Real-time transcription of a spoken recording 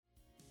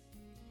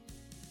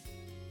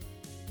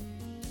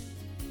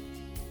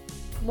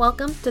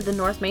Welcome to the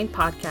North Main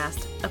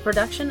Podcast, a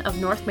production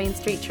of North Main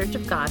Street Church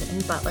of God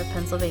in Butler,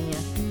 Pennsylvania.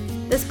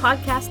 This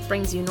podcast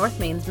brings you North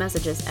Main's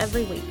messages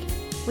every week.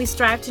 We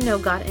strive to know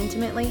God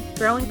intimately,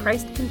 grow in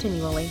Christ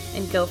continually,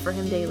 and go for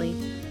Him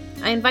daily.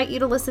 I invite you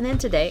to listen in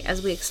today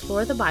as we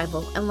explore the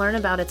Bible and learn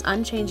about its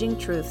unchanging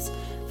truths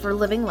for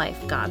living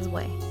life God's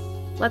way.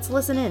 Let's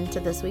listen in to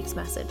this week's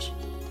message.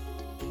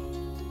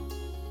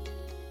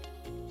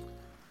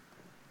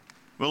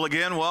 Well,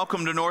 again,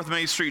 welcome to North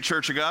Main Street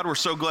Church of God. We're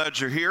so glad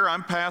you're here.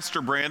 I'm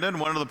Pastor Brandon,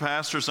 one of the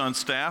pastors on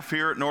staff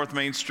here at North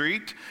Main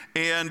Street.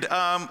 And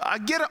I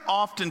get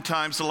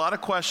oftentimes a lot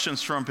of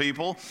questions from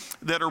people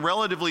that are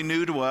relatively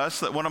new to us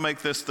that want to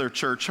make this their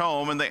church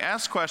home. And they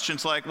ask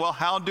questions like, well,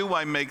 how do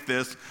I make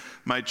this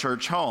my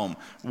church home?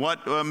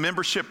 What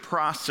membership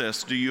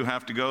process do you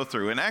have to go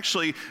through? And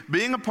actually,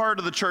 being a part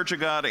of the Church of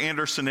God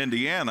Anderson,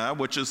 Indiana,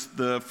 which is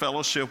the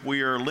fellowship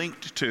we are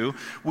linked to,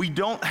 we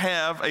don't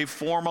have a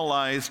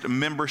formalized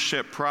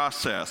membership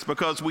process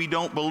because we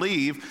don't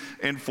believe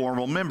in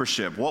formal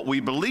membership. What we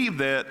believe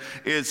that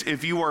is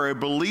if you are a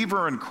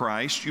believer in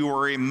Christ, you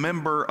are a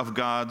member of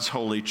God's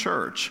holy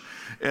church.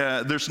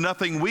 There's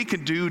nothing we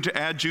can do to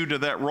add you to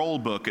that roll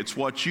book. It's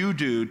what you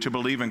do to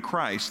believe in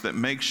Christ that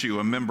makes you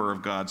a member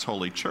of God's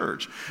holy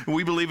church. And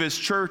we believe His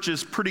church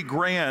is pretty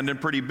grand and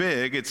pretty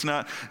big. It's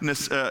not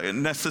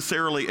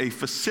necessarily a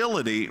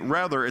facility.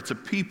 Rather, it's a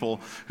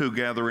people who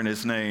gather in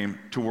His name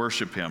to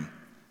worship Him.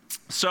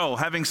 So,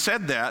 having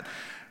said that,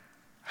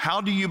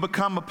 how do you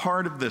become a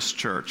part of this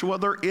church? Well,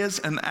 there is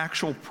an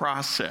actual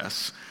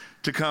process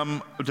to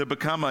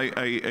become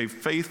a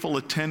faithful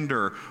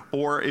attender,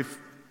 or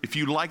if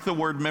you like the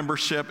word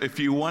membership, if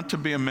you want to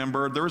be a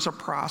member, there's a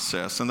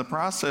process, and the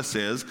process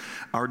is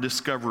our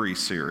Discovery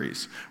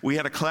series. We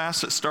had a class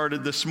that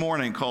started this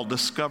morning called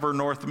Discover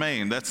North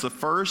Main. That's the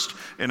first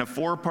in a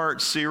 4-part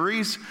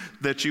series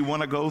that you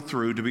want to go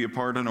through to be a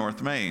part of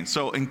North Main.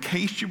 So in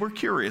case you were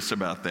curious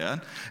about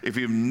that, if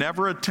you've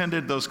never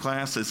attended those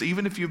classes,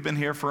 even if you've been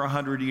here for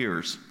 100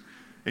 years,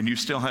 and you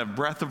still have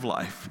breath of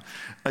life,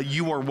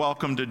 you are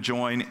welcome to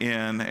join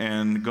in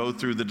and go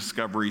through the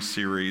Discovery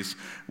series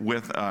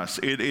with us.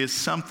 It is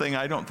something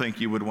I don't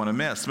think you would want to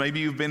miss. Maybe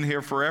you've been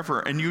here forever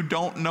and you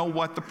don't know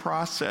what the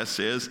process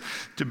is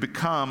to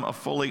become a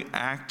fully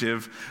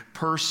active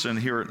person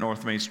here at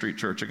North Main Street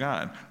Church of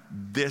God.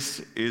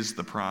 This is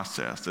the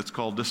process. It's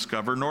called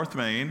Discover North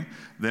Main,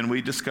 then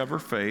we discover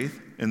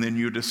faith, and then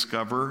you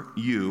discover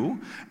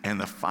you,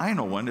 and the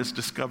final one is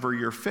Discover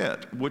Your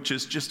Fit, which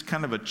is just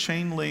kind of a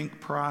chain link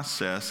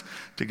process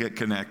to get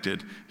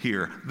connected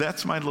here.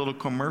 That's my little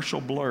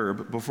commercial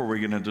blurb before we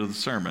get into the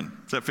sermon.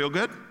 Does that feel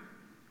good?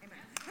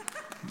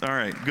 Amen. All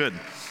right, good.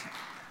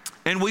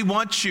 And we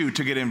want you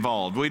to get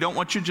involved. We don't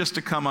want you just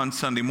to come on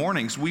Sunday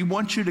mornings. We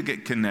want you to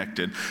get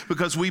connected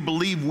because we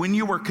believe when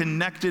you are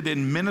connected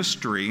in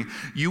ministry,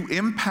 you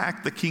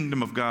impact the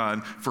kingdom of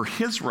God for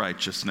His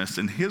righteousness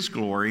and His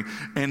glory.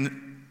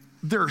 And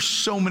there are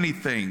so many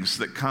things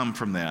that come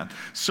from that.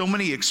 So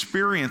many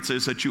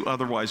experiences that you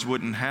otherwise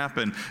wouldn't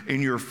happen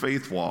in your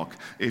faith walk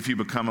if you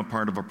become a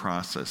part of a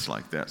process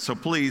like that. So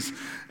please,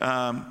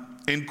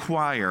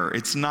 inquire.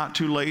 It's not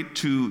too late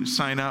to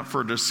sign up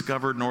for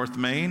Discover North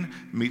Main.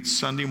 Meets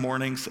Sunday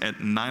mornings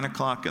at 9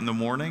 o'clock in the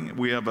morning.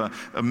 We have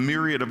a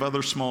myriad of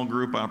other small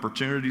group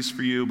opportunities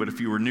for you, but if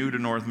you are new to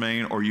North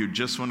Main or you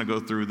just want to go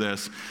through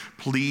this,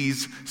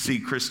 please see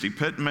Christy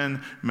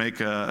Pittman, make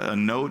a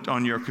note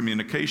on your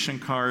communication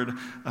card,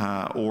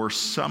 or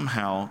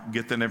somehow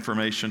get that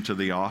information to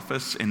the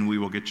office and we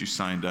will get you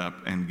signed up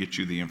and get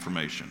you the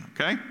information,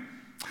 okay?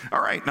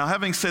 All right, now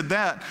having said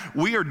that,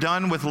 we are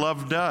done with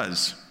Love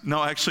Does.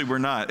 No, actually we're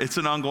not. It's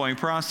an ongoing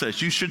process.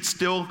 You should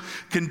still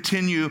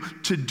continue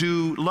to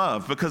do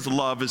love because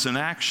love is an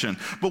action.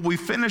 But we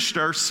finished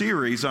our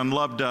series on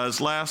Love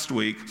Does last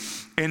week,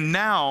 and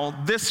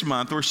now this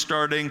month we're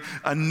starting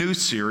a new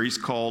series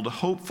called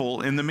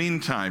Hopeful in the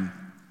Meantime.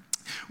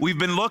 We've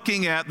been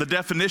looking at the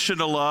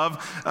definition of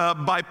love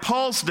by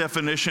Paul's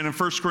definition in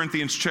 1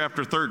 Corinthians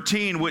chapter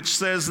 13, which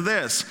says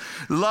this: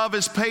 love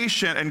is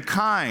patient and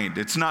kind.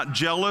 It's not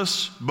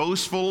jealous,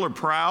 boastful, or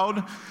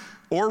proud,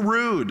 or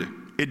rude.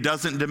 It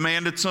doesn't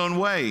demand its own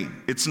way.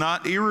 It's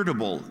not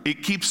irritable.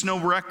 It keeps no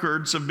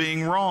records of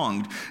being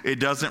wronged. It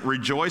doesn't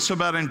rejoice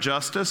about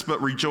injustice, but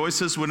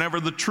rejoices whenever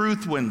the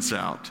truth wins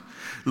out.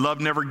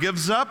 Love never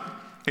gives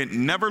up. It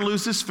never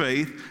loses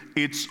faith.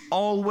 It's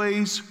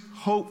always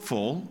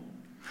hopeful,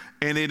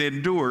 and it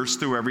endures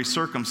through every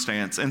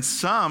circumstance. And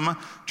some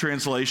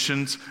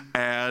translations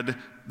add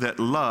that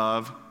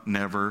love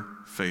never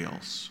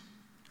fails.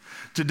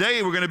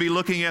 Today we're going to be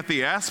looking at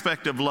the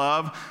aspect of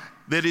love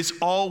that is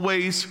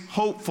always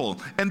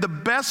hopeful. And the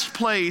best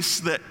place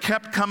that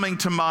kept coming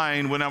to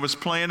mind when I was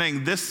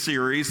planning this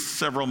series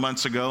several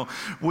months ago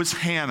was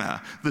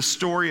Hannah, the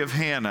story of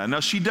Hannah. Now,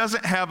 she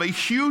doesn't have a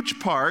huge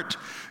part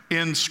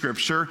in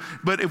Scripture,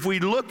 but if we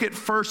look at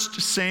 1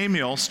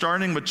 Samuel,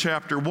 starting with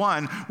chapter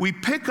 1, we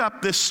pick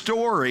up this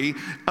story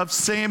of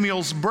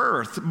Samuel's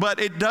birth, but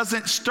it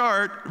doesn't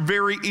start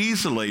very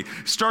easily.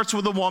 It starts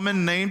with a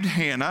woman named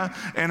Hannah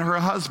and her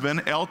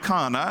husband,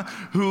 Elkanah,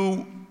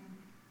 who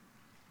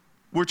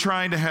were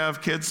trying to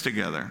have kids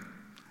together.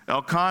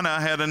 Elkanah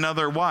had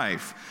another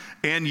wife,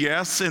 and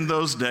yes, in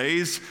those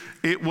days,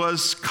 it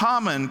was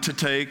common to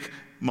take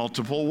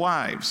multiple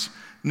wives.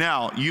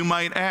 Now, you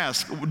might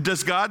ask,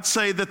 does God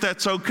say that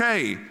that's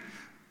okay?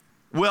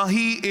 Well,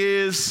 he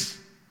is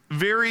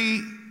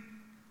very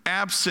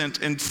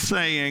absent in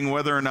saying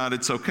whether or not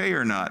it's okay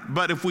or not.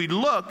 But if we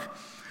look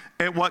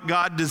at what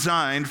God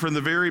designed from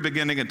the very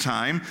beginning of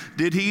time,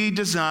 did he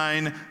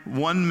design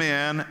one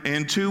man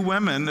and two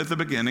women at the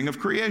beginning of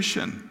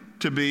creation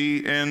to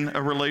be in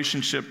a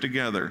relationship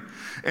together?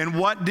 And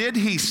what did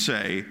he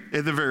say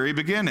at the very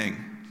beginning?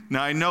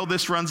 Now, I know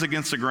this runs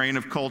against the grain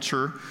of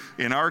culture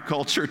in our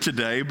culture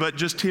today, but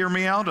just hear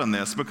me out on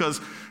this,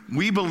 because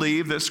we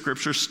believe that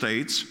Scripture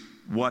states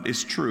what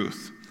is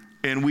truth,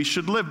 and we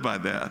should live by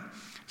that.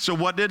 So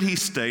what did he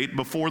state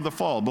before the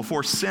fall?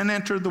 Before sin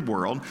entered the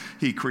world,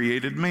 he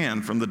created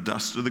man from the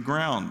dust of the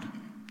ground,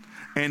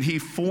 and he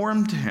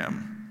formed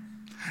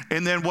him.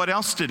 And then what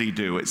else did he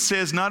do? It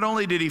says not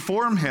only did he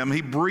form him,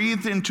 he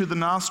breathed into the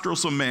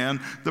nostrils of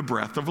man the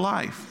breath of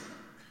life.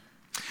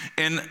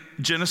 In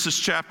Genesis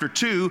chapter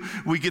 2,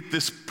 we get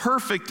this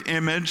perfect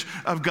image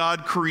of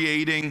God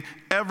creating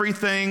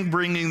everything,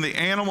 bringing the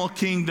animal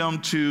kingdom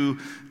to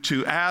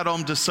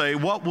Adam to say,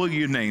 what will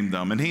you name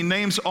them? And he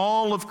names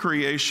all of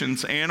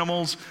creation's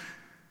animals,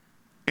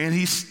 and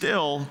he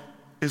still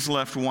is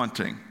left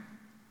wanting.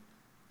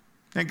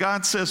 And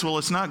God says, well,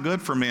 it's not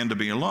good for man to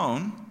be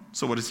alone.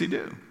 So what does he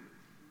do?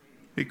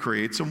 He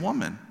creates a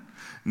woman.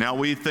 Now,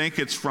 we think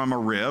it's from a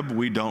rib.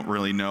 We don't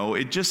really know.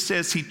 It just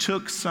says he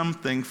took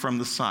something from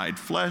the side,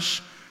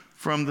 flesh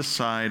from the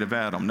side of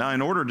Adam. Now,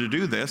 in order to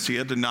do this, he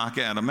had to knock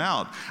Adam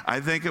out.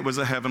 I think it was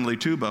a heavenly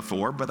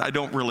 2x4, but I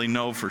don't really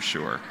know for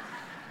sure.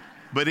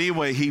 But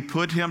anyway, he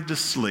put him to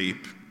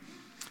sleep,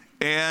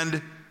 and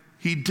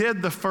he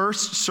did the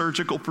first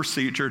surgical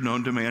procedure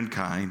known to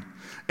mankind,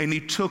 and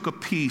he took a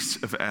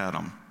piece of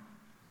Adam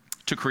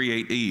to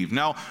create Eve.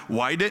 Now,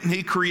 why didn't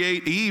he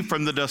create Eve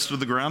from the dust of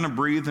the ground and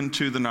breathe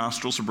into the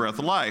nostrils a breath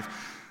of life?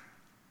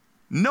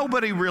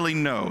 Nobody really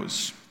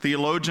knows.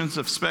 Theologians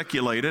have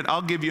speculated.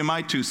 I'll give you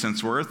my 2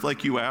 cents worth,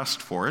 like you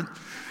asked for it.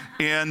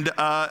 And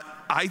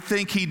I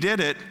think he did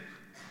it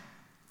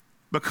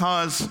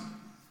because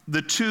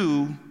the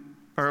two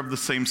are of the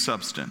same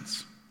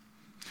substance.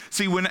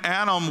 See, when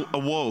Adam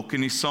awoke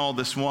and he saw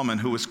this woman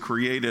who was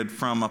created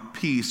from a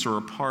piece or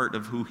a part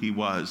of who he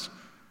was,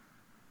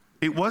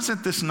 it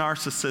wasn't this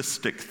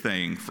narcissistic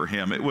thing for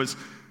him. It was,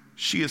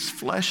 she is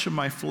flesh of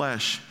my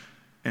flesh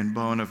and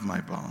bone of my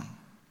bone.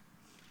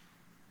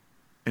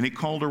 And he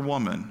called her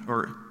woman,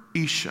 or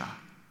Isha,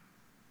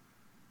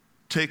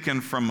 taken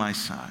from my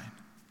side.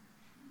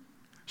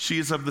 She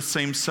is of the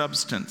same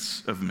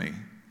substance of me.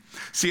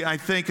 See, I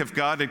think if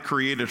God had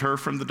created her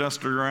from the dust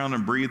of the ground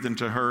and breathed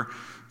into her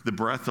the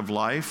breath of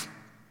life,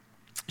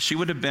 she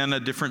would have been a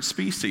different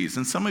species.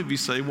 And some of you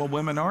say, well,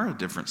 women are a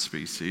different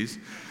species.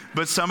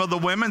 But some of the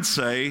women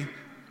say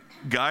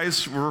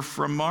guys were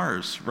from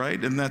Mars,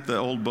 right? Isn't that the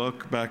old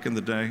book back in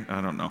the day?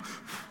 I don't know.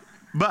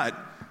 But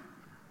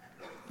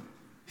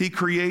he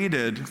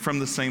created from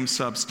the same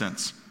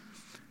substance.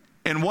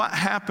 And what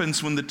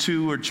happens when the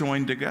two are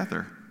joined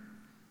together?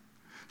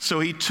 So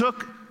he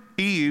took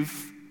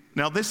Eve.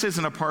 Now, this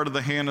isn't a part of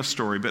the Hannah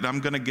story, but I'm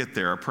going to get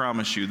there. I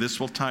promise you. This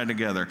will tie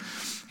together.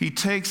 He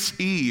takes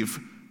Eve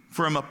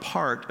from a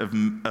part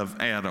of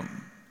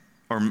Adam,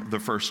 or the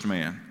first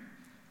man.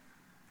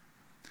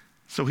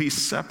 So he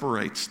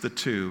separates the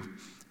two,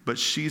 but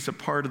she's a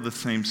part of the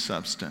same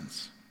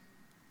substance.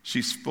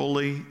 She's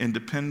fully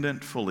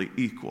independent, fully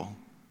equal.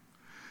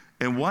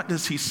 And what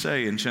does he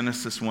say in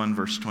Genesis 1,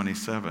 verse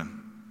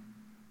 27?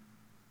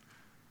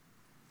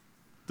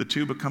 The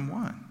two become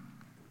one.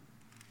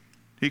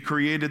 He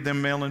created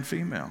them male and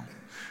female.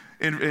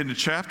 In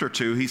chapter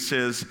 2, he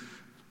says,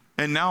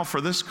 and now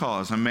for this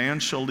cause, a man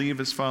shall leave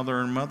his father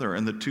and mother,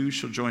 and the two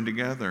shall join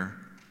together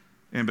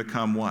and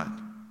become what?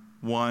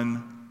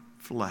 One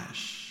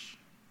flesh.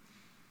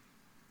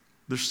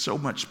 There's so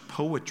much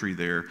poetry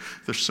there.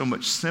 There's so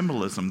much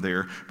symbolism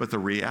there. But the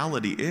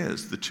reality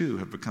is the two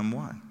have become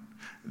one.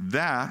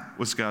 That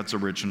was God's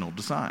original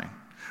design.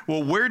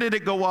 Well, where did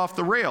it go off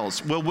the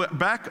rails? Well,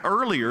 back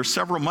earlier,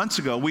 several months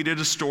ago, we did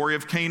a story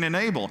of Cain and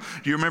Abel.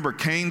 Do you remember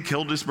Cain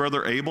killed his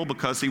brother Abel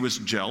because he was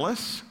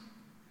jealous?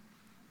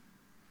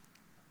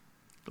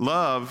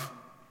 Love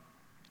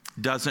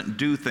doesn't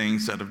do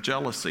things out of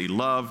jealousy.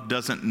 Love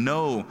doesn't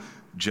know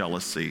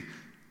jealousy.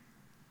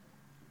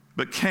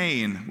 But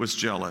Cain was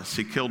jealous.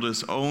 He killed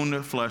his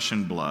own flesh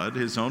and blood,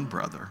 his own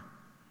brother.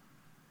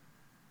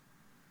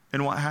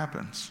 And what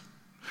happens?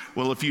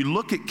 Well, if you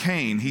look at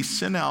Cain, he's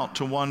sent out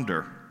to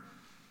wander.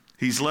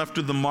 He's left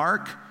with the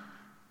mark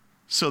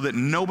so that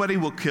nobody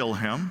will kill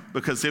him,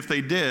 because if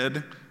they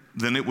did,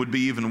 then it would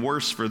be even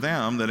worse for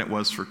them than it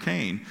was for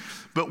Cain.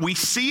 But we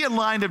see a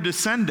line of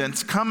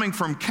descendants coming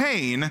from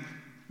Cain,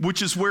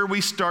 which is where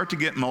we start to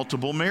get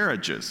multiple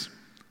marriages.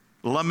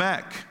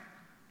 Lamech,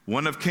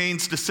 one of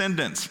Cain's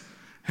descendants,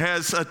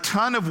 has a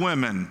ton of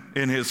women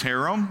in his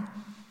harem,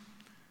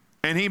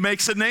 and he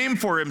makes a name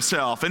for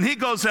himself, and he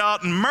goes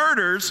out and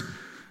murders,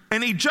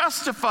 and he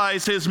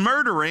justifies his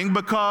murdering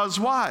because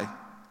why?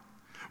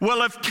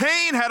 Well, if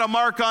Cain had a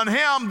mark on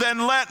him,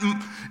 then let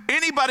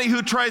anybody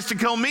who tries to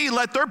kill me,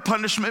 let their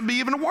punishment be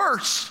even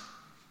worse.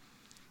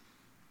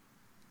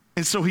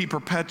 And so he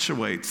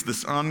perpetuates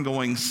this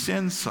ongoing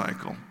sin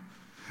cycle,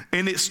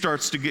 and it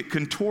starts to get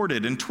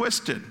contorted and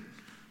twisted.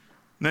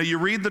 Now, you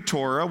read the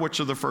Torah, which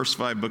are the first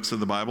 5 books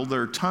of the Bible.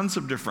 There are tons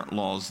of different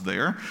laws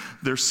there.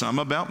 There's some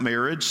about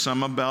marriage,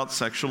 some about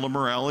sexual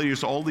immorality.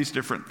 There's all these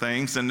different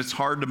things, and it's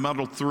hard to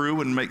muddle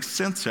through and make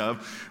sense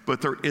of,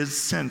 but there is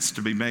sense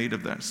to be made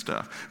of that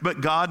stuff.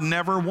 But God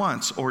never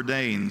once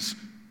ordains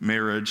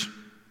marriage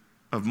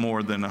of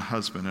more than a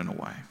husband and a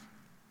wife.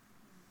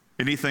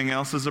 Anything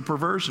else is a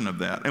perversion of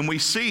that. And we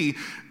see,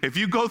 if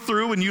you go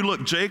through and you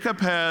look, Jacob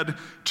had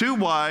 2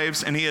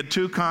 wives and he had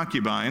 2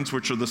 concubines,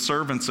 which are the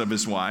servants of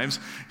his wives.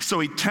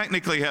 So he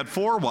technically had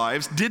 4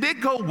 wives. Did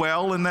it go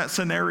well in that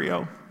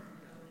scenario?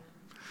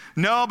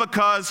 No,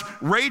 because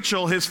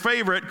Rachel, his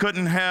favorite,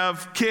 couldn't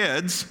have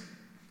kids,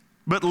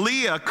 but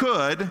Leah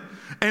could.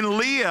 And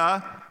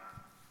Leah,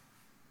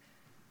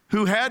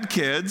 who had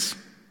kids,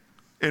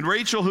 and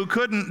Rachel, who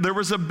couldn't, there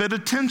was a bit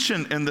of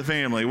tension in the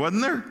family,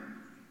 wasn't there?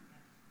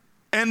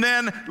 And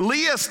then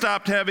Leah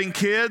stopped having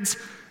kids,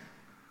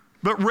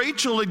 but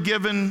Rachel had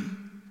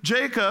given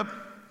Jacob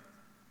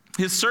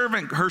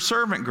her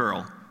servant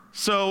girl.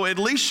 So at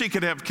least she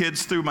could have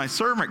kids through my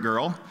servant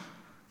girl.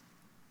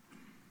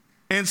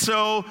 And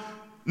so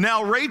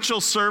now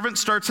Rachel's servant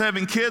starts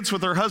having kids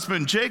with her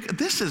husband Jacob.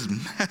 This is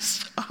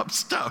messed up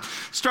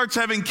stuff. Starts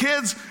having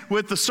kids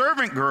with the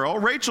servant girl,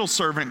 Rachel's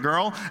servant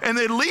girl, and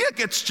then Leah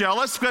gets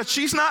jealous because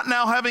she's not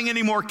now having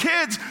any more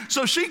kids,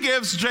 so she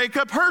gives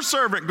Jacob her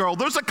servant girl.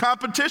 There's a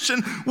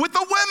competition with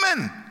the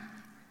women.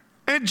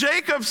 And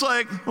Jacob's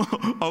like,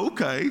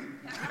 okay.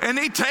 And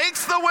he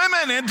takes the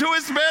women into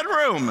his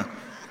bedroom.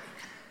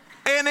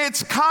 And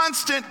it's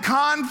constant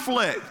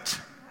conflict.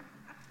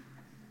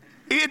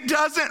 It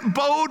doesn't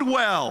bode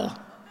well.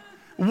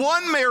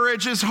 One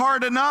marriage is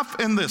hard enough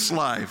in this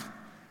life.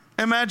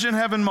 Imagine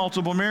having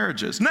multiple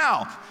marriages.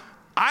 Now,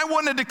 I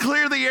wanted to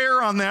clear the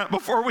air on that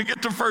before we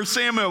get to 1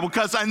 Samuel,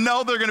 because I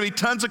know there are going to be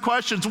tons of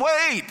questions.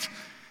 Wait,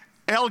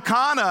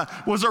 Elkanah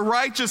was a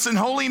righteous and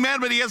holy man,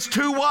 but he has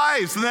 2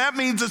 wives, and that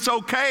means it's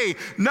okay.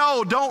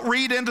 No, don't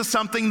read into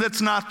something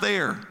that's not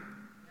there.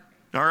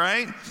 All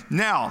right?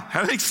 Now,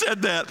 having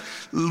said that,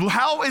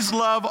 how is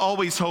love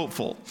always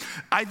hopeful?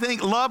 I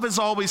think love is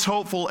always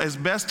hopeful as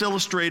best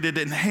illustrated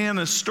in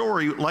Hannah's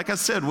story, like I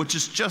said, which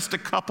is just a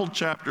couple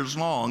chapters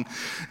long,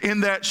 in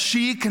that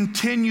she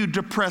continued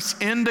to press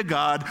into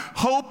God,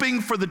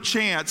 hoping for the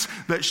chance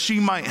that she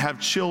might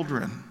have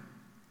children.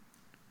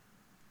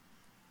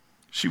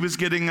 She was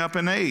getting up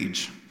in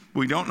age.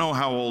 We don't know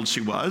how old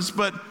she was,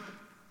 but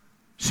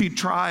she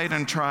tried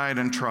and tried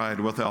and tried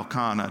with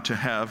Elkanah to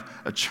have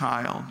a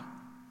child.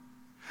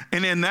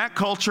 And in that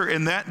culture,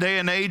 in that day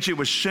and age, it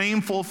was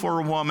shameful for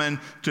a woman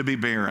to be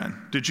barren.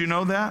 Did you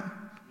know that?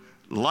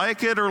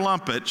 Like it or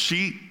lump it,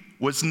 she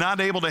was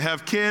not able to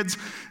have kids,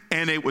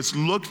 and it was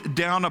looked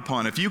down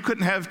upon. If you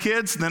couldn't have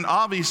kids, then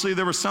obviously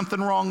there was something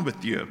wrong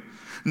with you.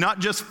 Not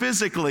just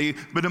physically,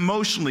 but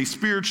emotionally,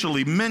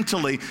 spiritually,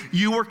 mentally.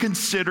 You were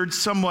considered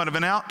somewhat of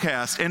an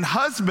outcast. And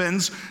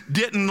husbands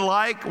didn't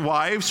like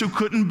wives who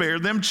couldn't bear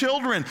them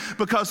children,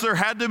 because there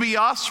had to be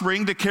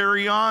offspring to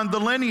carry on the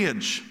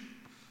lineage.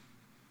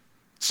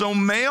 So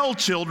male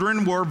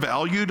children were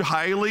valued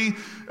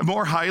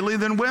more highly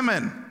than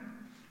women.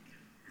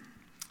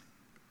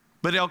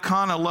 But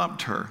Elkanah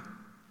loved her,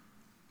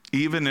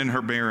 even in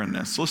her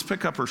barrenness. Let's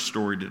pick up her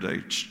story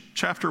today.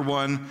 Chapter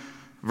 1,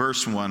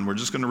 verse 1. We're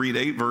just going to read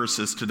 8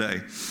 verses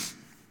today.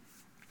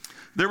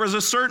 There was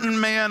a certain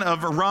man of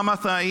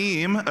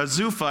Ramathaim, a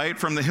Zuphite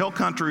from the hill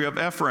country of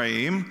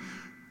Ephraim,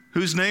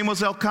 whose name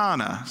was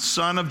Elkanah,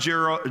 son of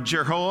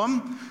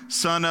Jeroham,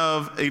 son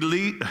of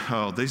Eli.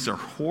 Oh, these are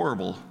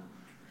horrible.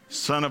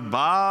 Son of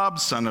Bob,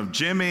 son of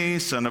Jimmy,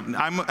 son of,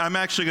 I'm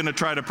actually going to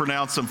try to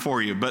pronounce them for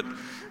you, but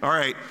all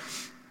right.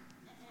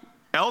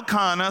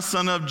 Elkanah,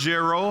 son of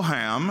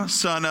Jeroham,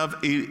 son of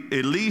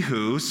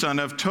Elihu, son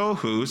of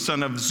Tohu,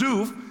 son of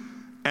Zuph,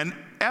 an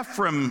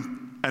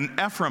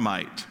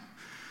Ephraimite.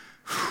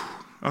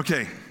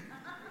 Okay.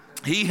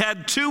 He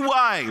had 2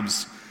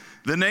 wives.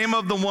 The name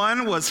of the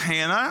one was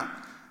Hannah,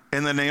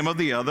 and the name of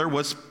the other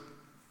was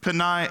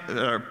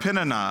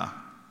Peninnah.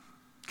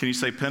 Can you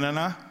say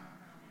Peninnah?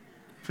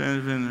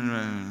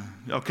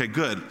 Okay,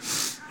 good.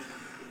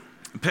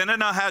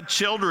 Peninnah had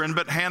children,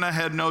 but Hannah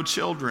had no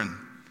children.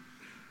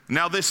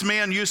 Now this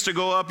man used to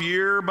go up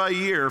year by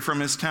year from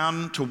his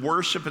town to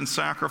worship and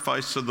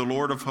sacrifice to the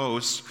Lord of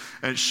hosts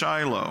at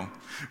Shiloh,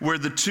 where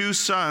the two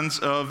sons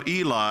of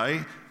Eli,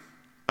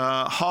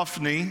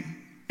 Hophni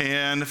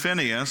and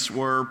Phinehas,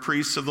 were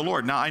priests of the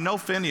Lord. Now I know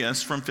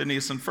Phinehas from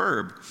Phineas and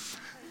Ferb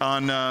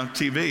on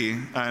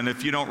TV, and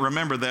if you don't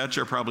remember that,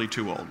 you're probably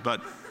too old,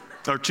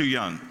 or too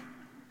young.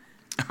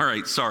 All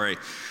right, sorry.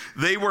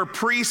 They were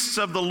priests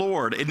of the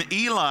Lord, and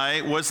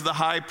Eli was the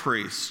high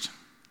priest.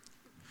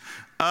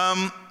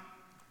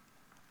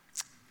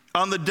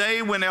 On the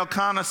day when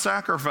Elkanah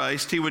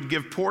sacrificed, he would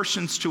give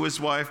portions to his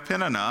wife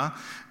Peninnah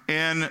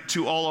and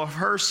to all of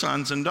her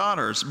sons and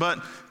daughters. But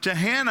to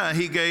Hannah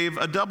he gave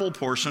a double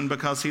portion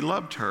because he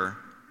loved her,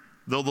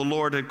 though the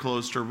Lord had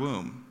closed her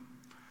womb.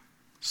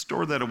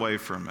 Store that away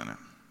for a minute.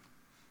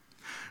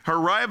 Her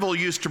rival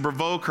used to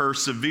provoke her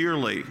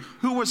severely.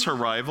 Who was her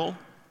rival?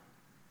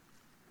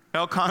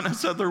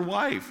 Elkanah's other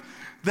wife.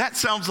 That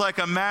sounds like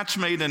a match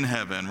made in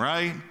heaven,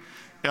 right?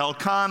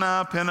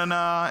 Elkanah,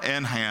 Peninnah,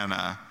 and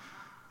Hannah.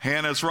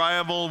 Hannah's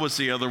rival was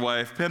the other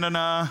wife,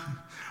 Peninnah.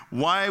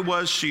 Why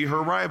was she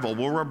her rival?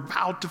 Well, we're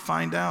about to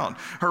find out.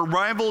 Her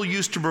rival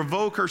used to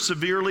provoke her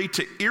severely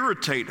to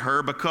irritate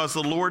her because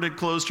the Lord had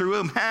closed her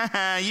womb.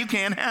 You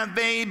can't have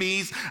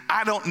babies.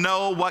 I don't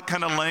know what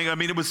kind of language. I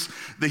mean, it was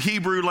the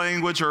Hebrew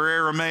language or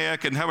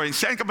Aramaic and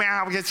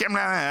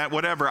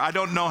whatever. I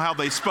don't know how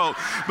they spoke.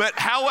 But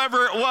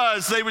however it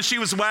was, she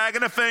was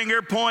wagging a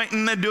finger,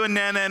 pointing and doing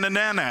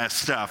na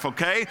stuff,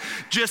 okay?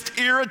 Just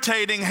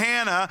irritating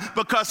Hannah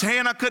because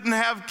Hannah couldn't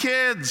have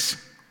kids.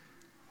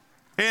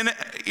 And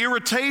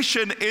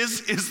irritation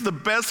is the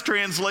best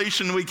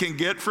translation we can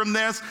get from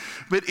this,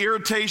 but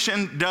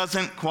irritation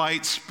doesn't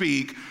quite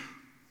speak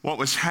what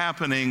was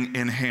happening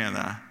in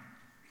Hannah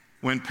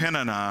when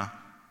Peninnah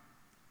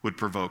would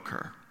provoke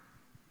her.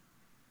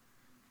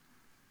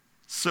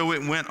 So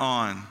it went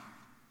on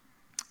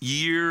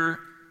year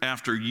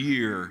after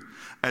year.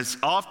 As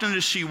often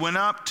as she went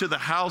up to the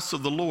house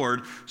of the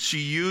Lord, she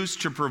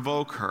used to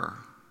provoke her.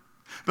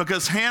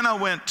 Because Hannah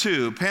went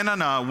too,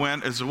 Peninnah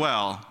went as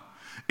well.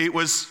 It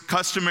was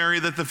customary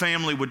that the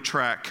family would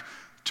track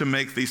to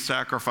make these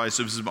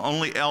sacrifices.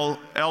 Only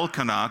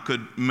Elkanah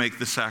could make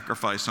the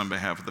sacrifice on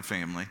behalf of the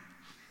family.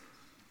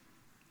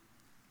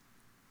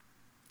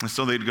 And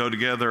so they'd go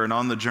together, and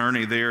on the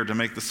journey there to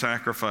make the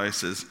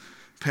sacrifices,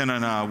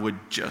 Peninnah would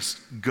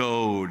just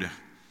goad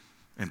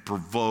and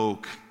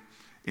provoke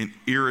and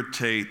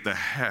irritate the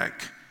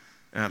heck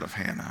out of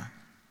Hannah.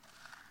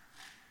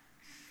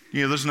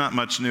 You know, there's not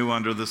much new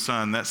under the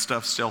sun. That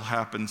stuff still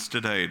happens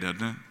today,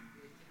 doesn't it?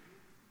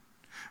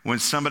 When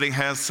somebody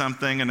has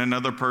something and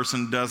another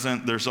person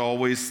doesn't, there's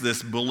always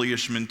this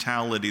bullyish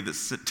mentality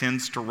that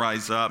tends to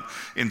rise up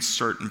in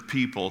certain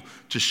people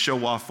to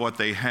show off what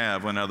they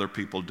have when other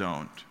people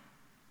don't.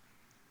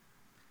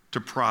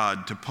 To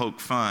prod, to poke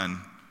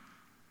fun,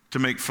 to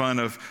make fun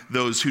of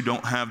those who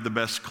don't have the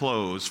best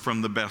clothes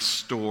from the best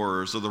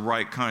stores or the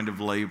right kind of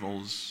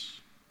labels.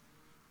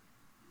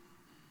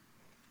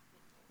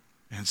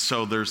 And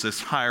so there's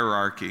this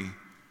hierarchy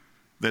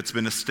that's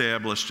been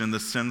established in the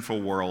sinful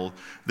world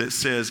that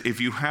says if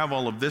you have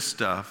all of this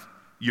stuff,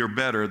 you're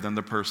better than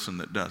the person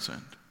that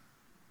doesn't.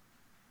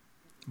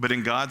 But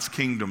in God's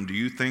kingdom, do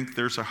you think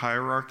there's a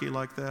hierarchy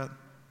like that?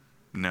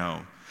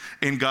 No.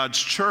 In God's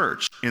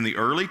church, in the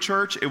early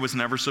church, it was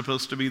never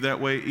supposed to be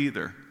that way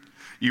either.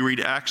 You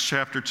read Acts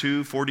chapter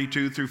 2,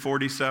 42 through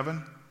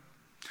 47.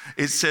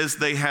 It says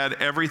they had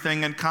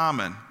everything in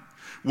common.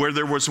 Where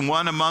there was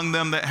one among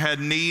them that had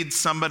needs,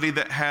 somebody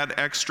that had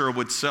extra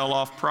would sell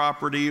off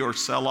property or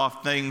sell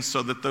off things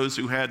so that those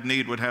who had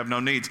need would have no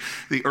needs.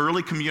 The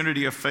early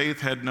community of faith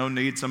had no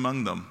needs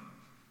among them.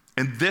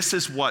 And this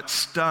is what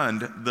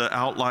stunned the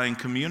outlying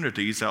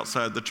communities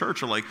outside the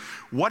church. Are like,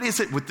 what is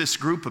it with this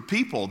group of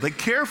people? They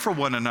care for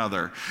one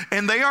another.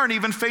 And they aren't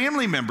even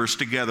family members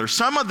together.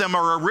 Some of them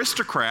are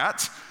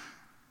aristocrats.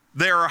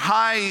 They are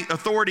high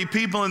authority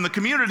people in the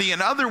community,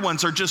 and other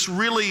ones are just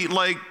really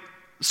like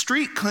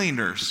street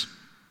cleaners.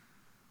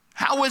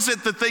 How is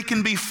it that they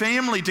can be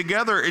family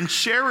together and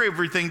share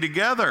everything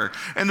together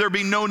and there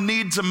be no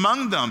needs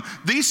among them?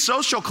 These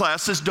social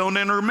classes don't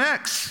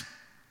intermix.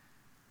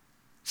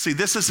 See,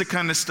 this is the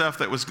kind of stuff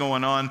that was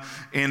going on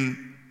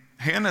in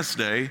Hannah's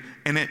day,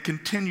 and it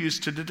continues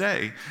to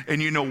today.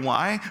 And you know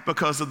why?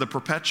 Because of the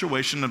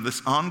perpetuation of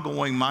this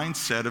ongoing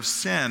mindset of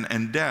sin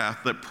and death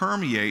that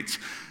permeates,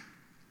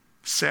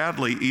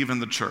 sadly, even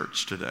the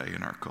church today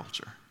in our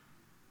culture.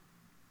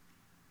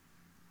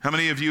 How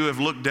many of you have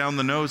looked down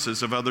the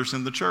noses of others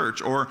in the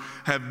church or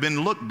have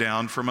been looked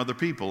down from other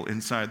people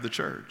inside the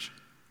church?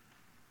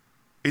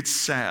 It's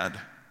sad.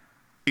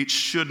 It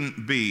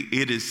shouldn't be.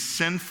 It is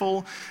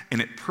sinful, and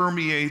it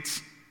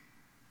permeates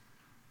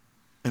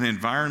an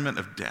environment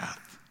of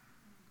death.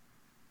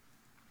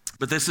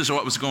 But this is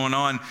what was going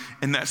on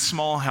in that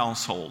small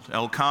household,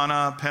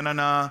 Elkanah,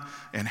 Peninnah,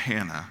 and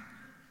Hannah.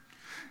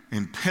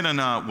 And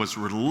Peninnah was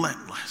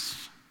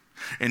relentless.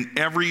 And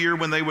every year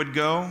when they would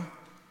go,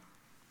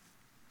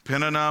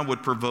 Peninnah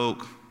would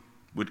provoke,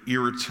 would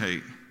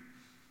irritate.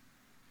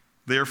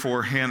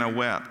 Therefore Hannah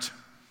wept,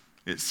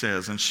 it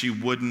says, and she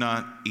would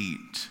not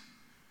eat.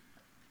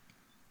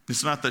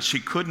 It's not that she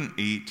couldn't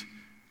eat,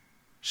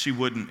 she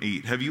wouldn't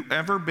eat. Have you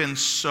ever been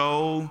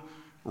so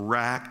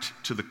racked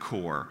to the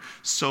core,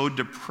 so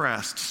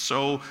depressed,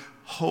 so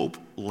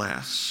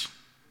hopeless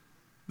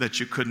that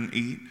you couldn't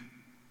eat?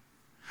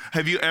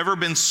 Have you ever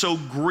been so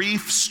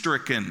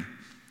grief-stricken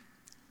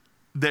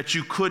that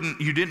you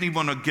didn't even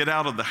want to get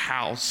out of the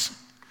house?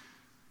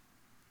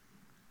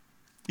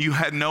 You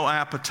had no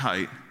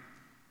appetite.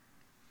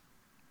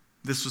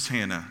 This was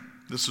Hannah.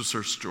 This was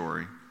her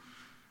story.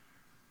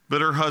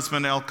 But her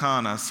husband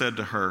Elkanah said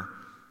to her,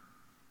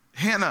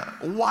 Hannah,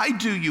 why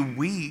do you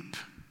weep?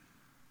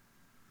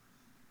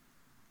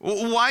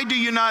 Why do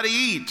you not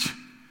eat?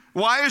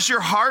 Why is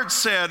your heart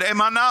sad?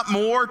 Am I not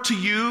more to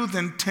you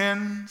than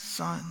 10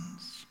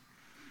 sons?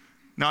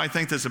 Now, I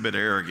think that's a bit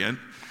arrogant.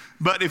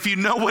 But if you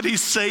know what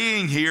he's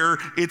saying here,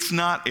 it's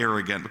not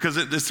arrogant. Because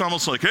it's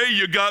almost like, hey,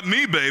 you got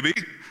me, baby.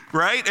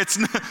 Right?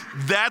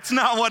 That's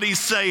not what he's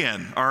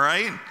saying, all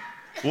right?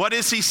 What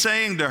is he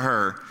saying to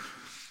her?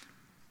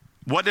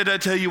 What did I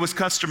tell you was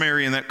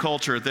customary in that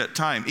culture at that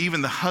time?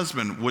 Even the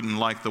husband wouldn't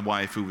like the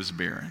wife who was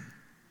barren.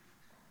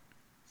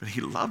 But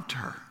he loved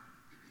her.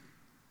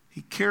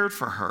 He cared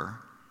for her.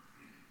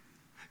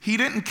 He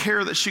didn't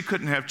care that she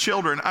couldn't have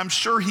children. I'm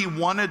sure he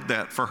wanted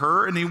that for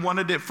her, and he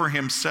wanted it for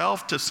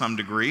himself to some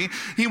degree.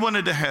 He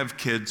wanted to have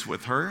kids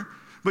with her,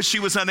 but she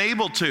was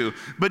unable to.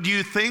 But do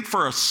you think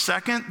for a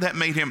second that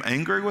made him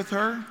angry with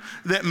her?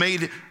 That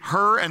made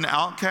her an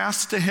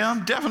outcast to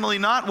him? Definitely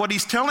not. What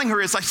he's telling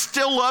her is, I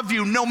still love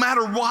you no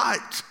matter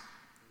what.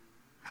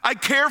 I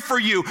care for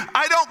you.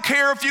 I don't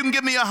care if you can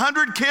give me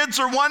 100 kids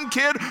or 1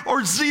 kid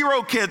or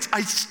 0 kids.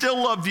 I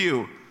still love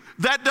you.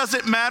 That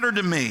doesn't matter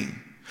to me.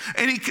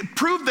 And he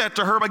proved that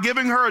to her by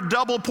giving her a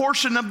double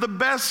portion of the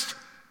best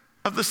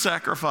of the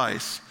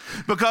sacrifice.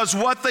 Because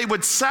what they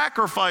would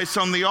sacrifice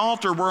on the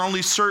altar were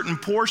only certain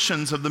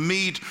portions of the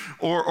meat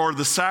or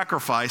the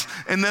sacrifice.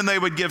 And then they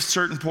would give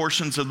certain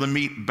portions of the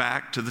meat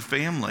back to the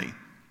family.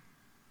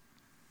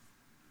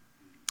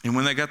 And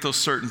when they got those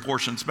certain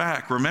portions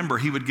back, remember,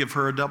 he would give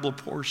her a double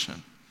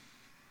portion,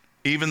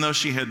 even though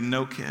she had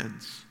no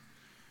kids.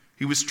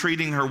 He was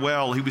treating her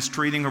well. He was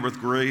treating her with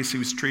grace. He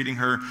was treating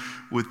her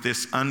with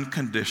this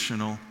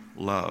unconditional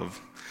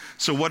love.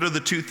 So what are the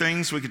 2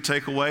 things we could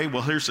take away?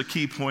 Well, here's a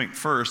key point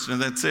first,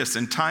 and that's this.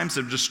 In times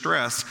of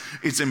distress,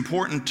 it's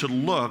important to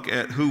look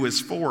at who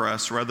is for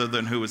us rather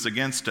than who is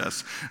against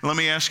us. Let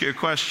me ask you a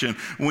question.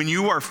 When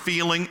you are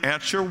feeling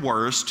at your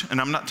worst,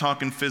 and I'm not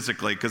talking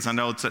physically because I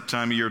know it's that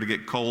time of year to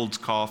get colds,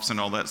 coughs,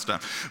 and all that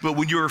stuff, but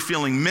when you are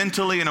feeling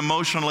mentally and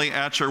emotionally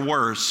at your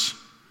worst,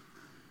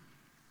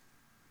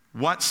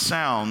 what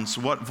sounds,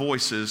 what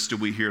voices do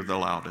we hear the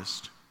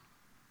loudest?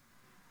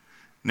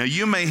 Now,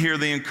 you may hear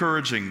the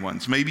encouraging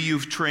ones. Maybe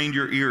you've trained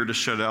your ear to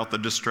shut out the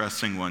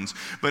distressing ones.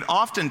 But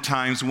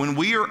oftentimes, when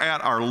we are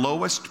at our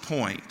lowest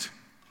point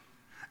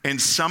and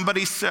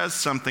somebody says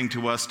something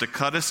to us to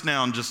cut us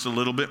down just a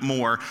little bit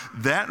more,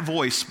 that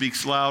voice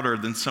speaks louder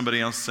than somebody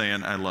else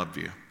saying, I love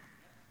you.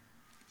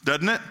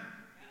 Doesn't it?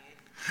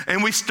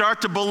 And we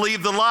start to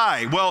believe the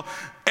lie. Well,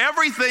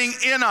 everything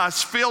in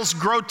us feels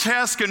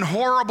grotesque and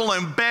horrible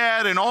and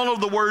bad, and all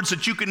of the words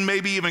that you can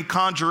maybe even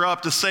conjure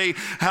up to say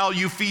how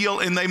you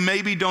feel, and they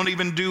maybe don't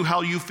even do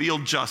how you feel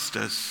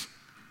justice.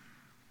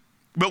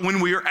 But when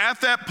we are at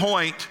that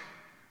point,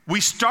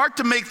 we start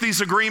to make these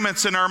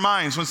agreements in our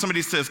minds. When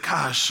somebody says,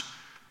 gosh, you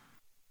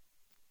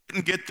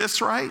couldn't get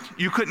this right?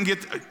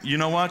 You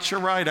know what?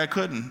 You're right, I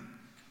couldn't.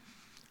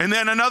 And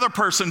then another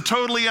person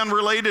totally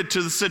unrelated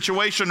to the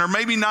situation, or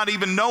maybe not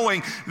even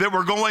knowing that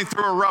we're going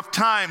through a rough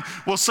time,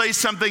 will say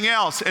something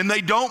else. And they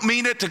don't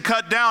mean it to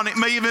cut down. It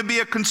may even be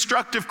a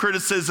constructive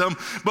criticism,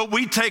 but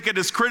we take it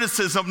as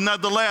criticism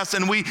nonetheless,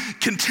 and we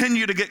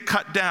continue to get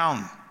cut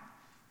down.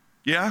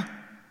 Yeah?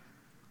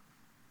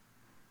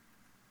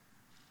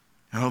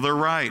 Oh, they're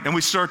right. And we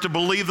start to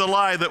believe the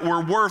lie that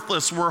we're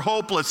worthless, we're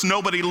hopeless,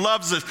 nobody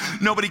loves us,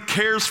 nobody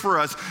cares for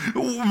us.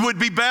 It would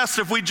be best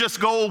if we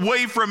just go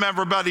away from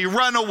everybody,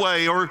 run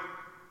away, or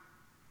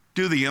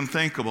do the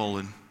unthinkable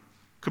and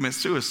commit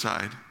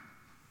suicide.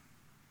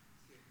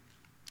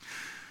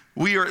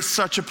 We are at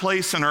such a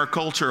place in our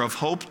culture of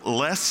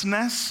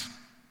hopelessness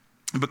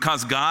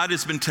because God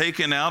has been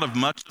taken out of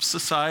much of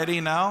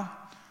society now,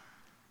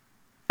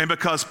 and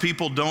because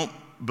people don't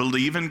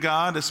believe in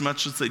God as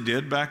much as they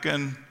did back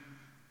in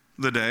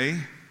the day,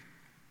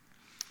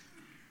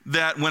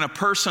 that when a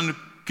person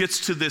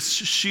gets to this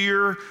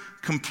sheer,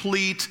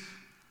 complete,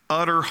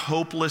 utter,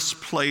 hopeless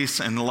place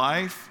in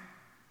life,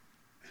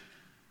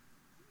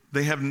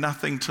 they have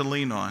nothing to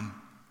lean on,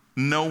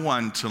 no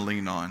one to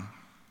lean on.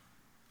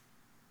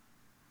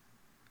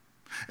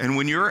 And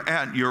when you're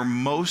at your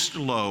most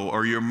low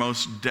or your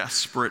most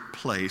desperate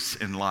place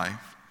in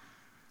life,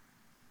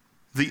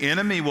 the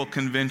enemy will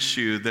convince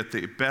you that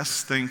the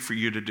best thing for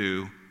you to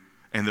do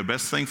and the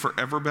best thing for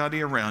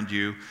everybody around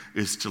you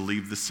is to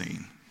leave the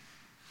scene.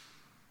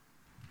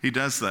 He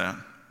does that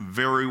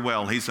very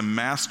well. He's a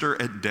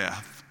master at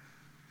death.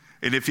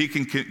 And if he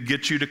can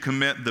get you to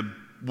commit the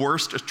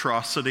worst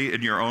atrocity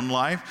in your own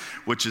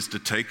life, which is to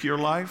take your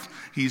life,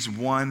 he's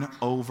won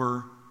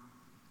over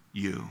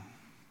you.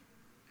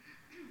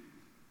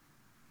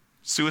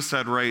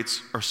 Suicide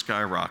rates are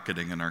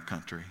skyrocketing in our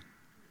country.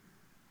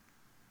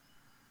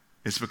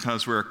 It's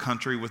because we're a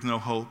country with no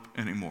hope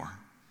anymore.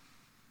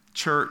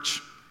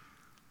 Church,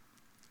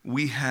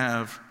 we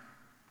have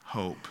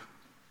hope.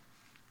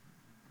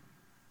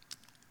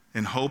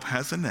 And hope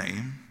has a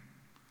name,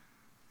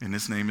 and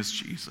his name is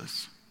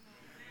Jesus.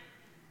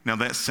 Now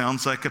that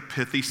sounds like a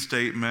pithy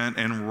statement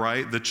and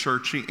the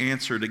churchy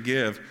answer to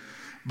give,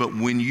 but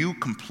when you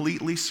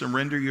completely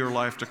surrender your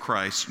life to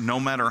Christ, no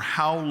matter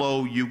how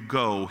low you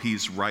go,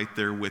 he's right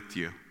there with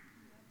you.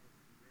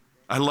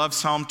 I love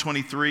Psalm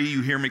 23.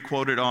 You hear me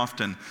quote it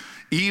often.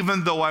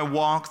 Even though I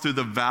walk through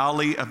the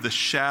valley of the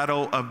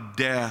shadow of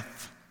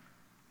death,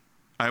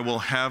 I will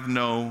have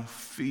no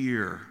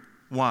fear.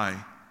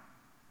 Why?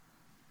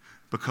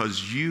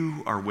 Because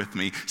you are with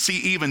me. See,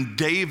 even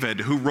David,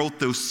 who wrote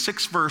those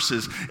 6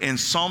 verses in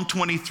Psalm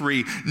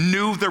 23,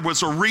 knew there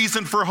was a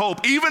reason for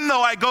hope, even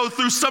though I go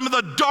through some of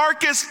the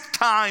darkest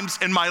times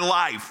in my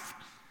life.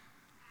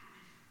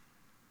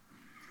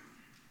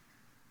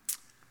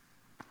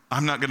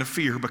 I'm not going to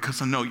fear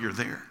because I know you're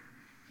there.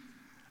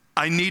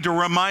 I need to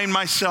remind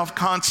myself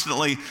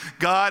constantly,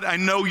 God, I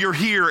know you're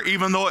here,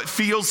 even though it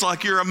feels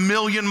like you're a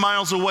million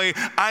miles away.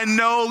 I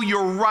know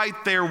you're right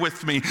there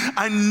with me.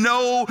 I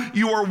know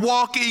you are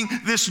walking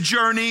this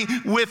journey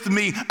with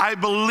me. I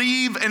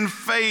believe in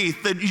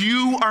faith that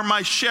you are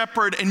my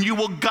shepherd and you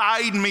will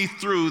guide me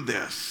through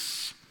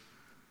this.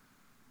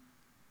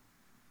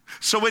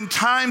 So in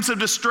times of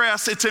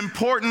distress, it's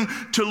important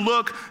to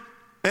look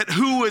at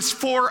who is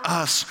for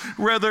us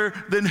rather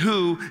than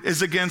who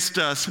is against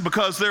us,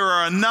 because there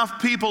are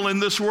enough people in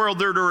this world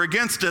that are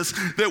against us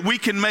that we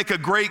can make a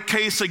great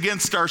case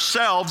against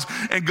ourselves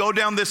and go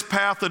down this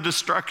path of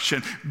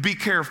destruction. Be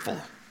careful.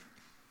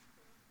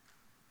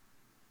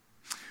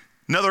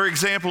 Another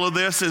example of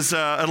this is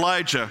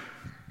Elijah.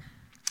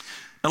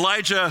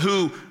 Elijah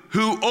who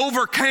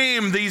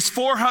overcame these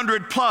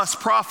 400 plus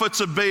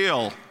prophets of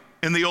Baal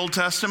in the Old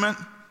Testament.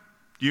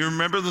 You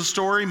remember the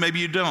story? Maybe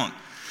you don't.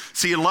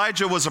 See,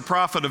 Elijah was a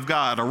prophet of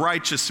God, a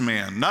righteous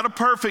man. Not a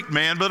perfect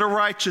man, but a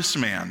righteous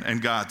man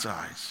in God's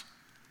eyes.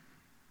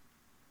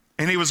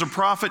 And he was a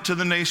prophet to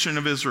the nation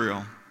of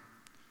Israel.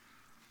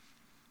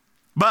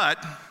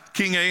 But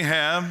King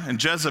Ahab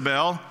and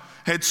Jezebel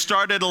had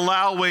started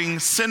allowing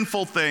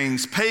sinful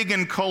things,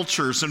 pagan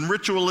cultures, and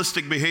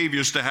ritualistic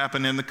behaviors to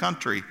happen in the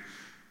country.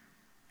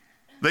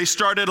 They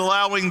started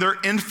allowing their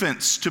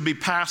infants to be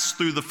passed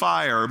through the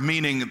fire,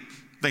 meaning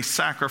they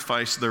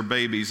sacrificed their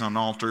babies on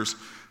altars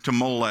to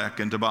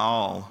Molech and to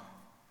Baal.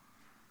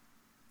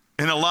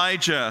 And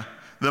Elijah,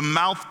 the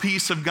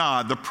mouthpiece of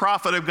God, the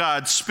prophet of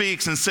God,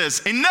 speaks and says,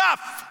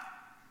 enough!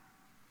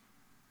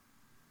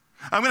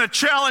 I'm going to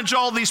challenge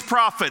all these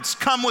prophets.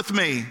 Come with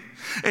me.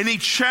 And he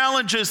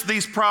challenges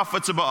these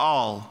prophets of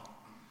Baal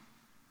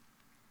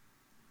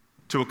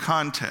to a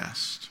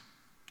contest.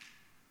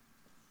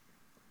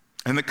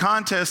 And the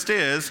contest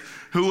is,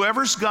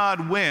 whoever's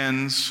God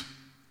wins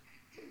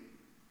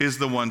is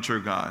the one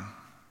true God.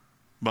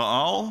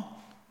 Baal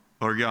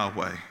or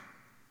Yahweh?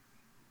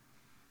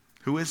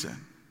 Who is it?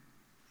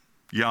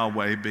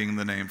 Yahweh being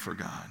the name for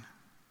God.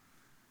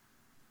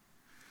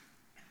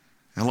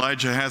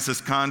 Elijah has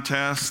this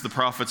contest. The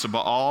prophets of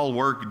Baal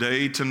work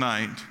day to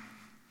night,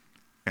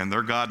 and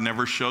their God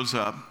never shows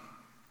up.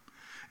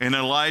 And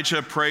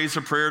Elijah prays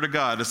a prayer to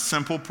God, a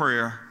simple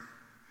prayer.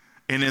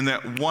 And in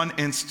that one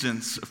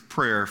instance of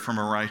prayer from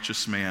a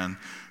righteous man,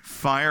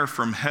 fire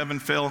from heaven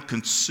fell,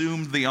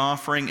 consumed the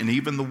offering and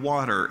even the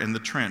water in the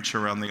trench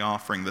around the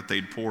offering that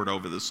they'd poured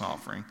over this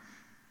offering.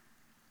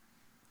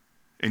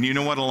 And you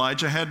know what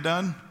Elijah had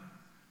done?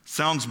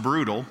 Sounds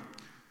brutal,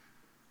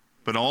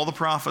 but all the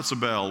prophets of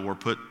Baal were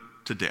put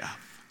to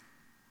death.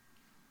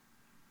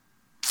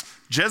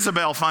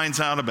 Jezebel finds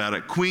out about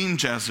it, Queen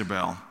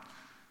Jezebel.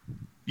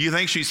 You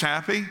think she's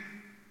happy?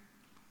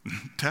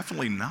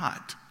 Definitely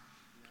not.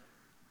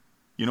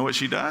 You know what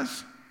she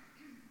does?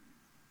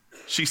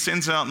 She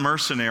sends out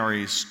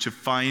mercenaries to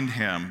find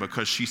him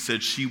because she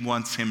said she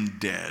wants him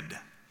dead.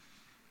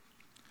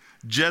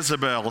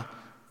 Jezebel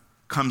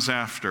comes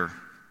after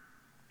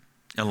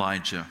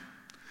Elijah.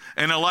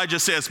 And Elijah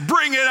says,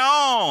 bring it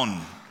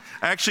on.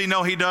 Actually,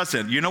 no, he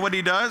doesn't. You know what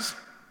he does?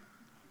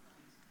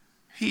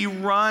 He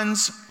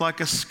runs like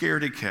a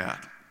scaredy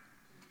cat.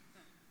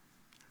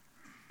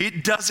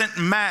 It doesn't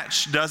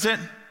match, does it?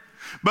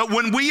 But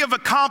when we have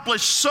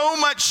accomplished so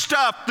much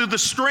stuff through the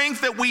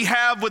strength that we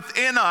have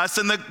within us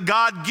and that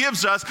God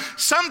gives us,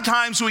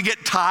 sometimes we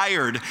get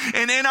tired.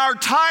 And in our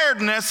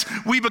tiredness,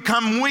 we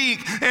become weak.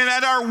 And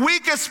at our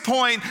weakest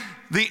point,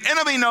 the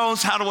enemy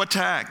knows how to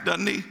attack,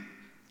 doesn't he?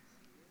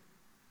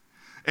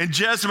 And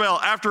Jezebel,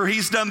 after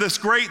he's done this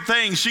great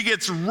thing, she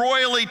gets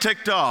royally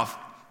ticked off.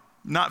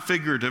 Not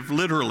figurative,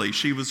 literally,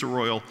 she was a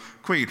royal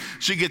queen.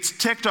 She gets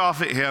ticked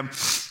off at him.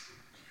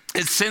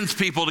 It sends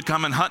people to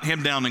come and hunt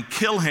him down and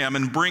kill him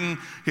and bring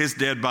his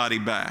dead body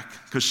back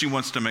because she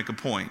wants to make a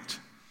point.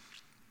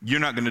 You're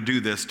not going to do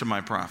this to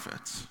my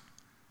prophets.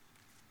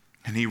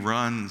 And he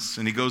runs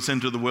and he goes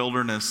into the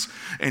wilderness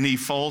and he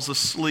falls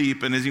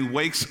asleep. And as he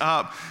wakes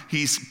up,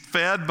 he's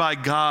fed by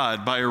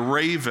God, by a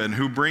raven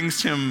who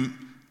brings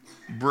him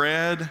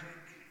bread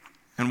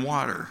and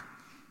water.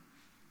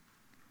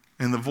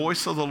 And the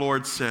voice of the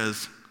Lord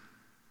says,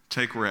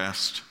 take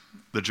rest.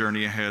 The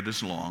journey ahead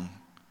is long.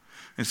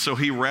 And so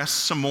he rests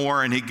some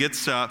more and he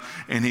gets up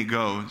and he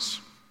goes.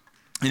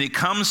 And he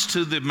comes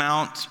to the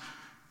mountains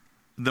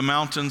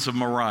of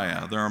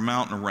Moriah. They're a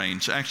mountain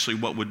range, actually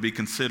what would be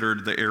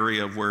considered the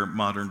area of where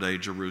modern-day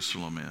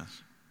Jerusalem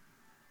is.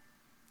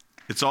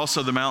 It's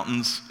also the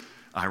mountains,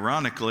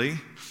 ironically,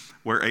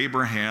 where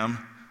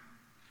Abraham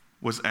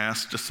was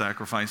asked to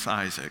sacrifice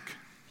Isaac.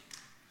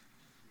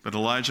 But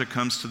Elijah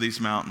comes to these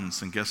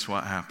mountains, and guess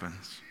what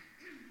happens?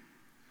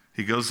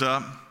 He goes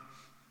up,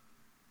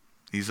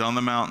 he's on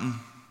the mountain,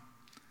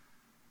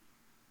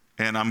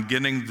 and I'm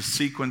getting the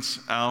sequence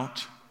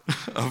out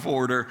of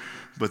order,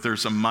 but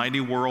there's a mighty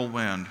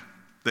whirlwind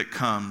that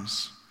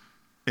comes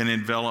and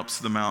envelops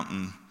the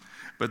mountain.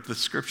 But the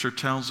scripture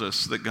tells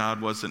us that God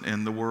wasn't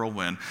in the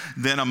whirlwind.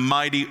 Then a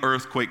mighty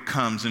earthquake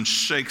comes and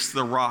shakes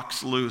the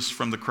rocks loose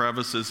from the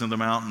crevices in the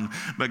mountain,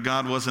 but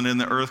God wasn't in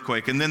the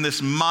earthquake. And then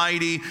this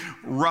mighty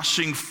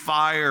rushing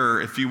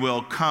fire, if you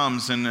will,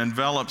 comes and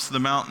envelops the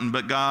mountain,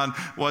 but God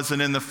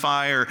wasn't in the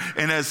fire.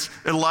 And as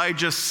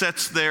Elijah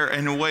sits there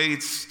and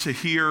waits to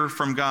hear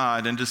from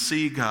God and to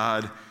see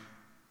God,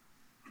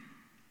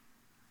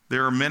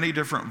 there are many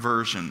different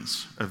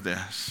versions of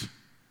this.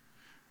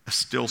 A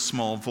still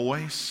small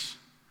voice,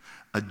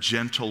 a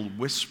gentle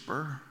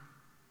whisper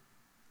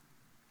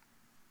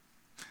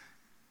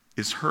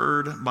is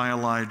heard by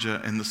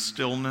Elijah in the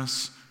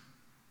stillness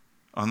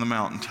on the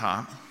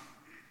mountaintop.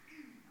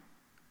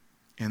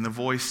 And the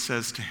voice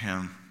says to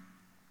him,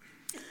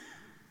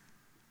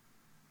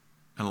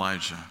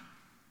 Elijah,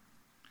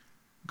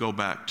 go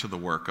back to the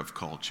work I've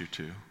called you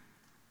to.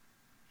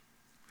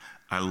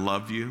 I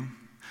love you,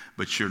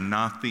 but you're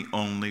not the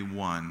only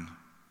one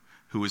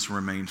who has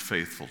remained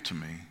faithful to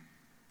me.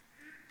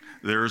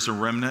 There is a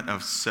remnant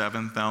of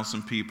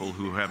 7,000 people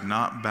who have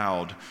not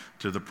bowed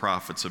to the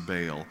prophets of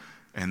Baal,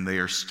 and they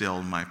are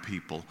still my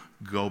people.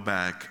 Go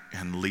back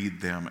and lead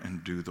them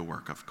and do the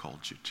work I've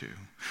called you to.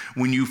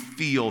 When you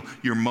feel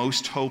you're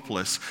most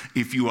hopeless,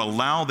 if you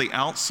allow the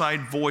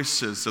outside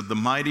voices of the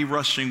mighty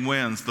rushing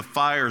winds, the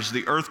fires,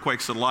 the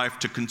earthquakes of life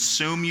to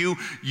consume you,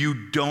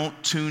 you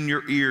don't tune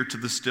your ear to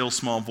the still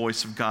small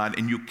voice of God,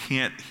 and you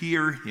can't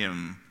hear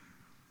him.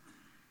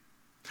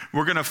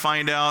 We're going to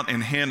find out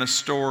in Hannah's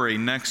story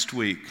next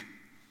week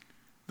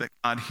that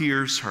God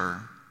hears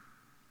her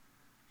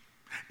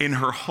in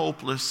her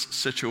hopeless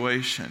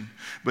situation.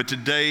 But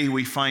today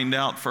we find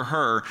out for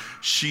her,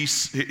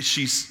 she's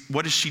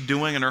what is she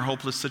doing in her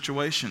hopeless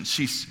situation?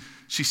 She's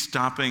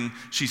stopping,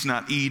 she's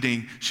not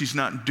eating, she's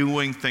not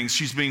doing things,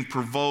 she's being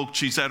provoked,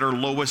 she's at her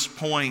lowest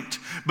point.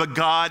 But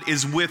God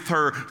is with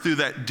her through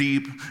that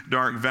deep,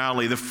 dark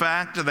valley. The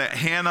fact that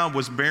Hannah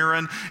was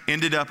barren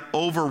ended up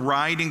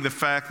overriding the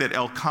fact that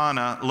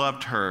Elkanah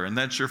loved her. And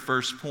that's your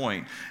first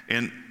point.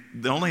 And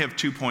they only have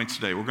 2 points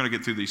today. We're going to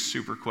get through these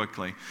super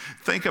quickly.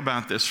 Think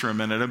about this for a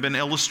minute. I've been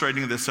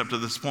illustrating this up to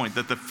this point,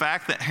 that the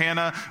fact that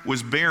Hannah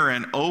was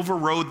barren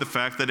overrode the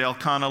fact that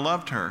Elkanah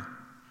loved her.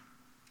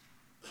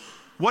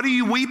 What are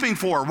you weeping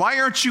for? Why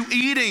aren't you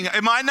eating?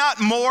 Am I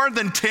not more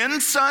than 10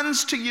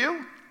 sons to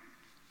you?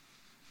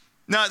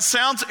 Now, it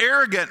sounds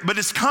arrogant, but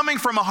it's coming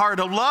from a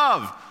heart of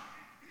love.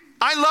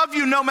 I love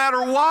you no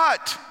matter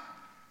what.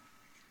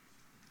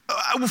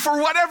 For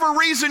whatever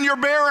reason you're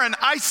barren,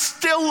 I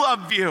still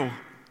love you.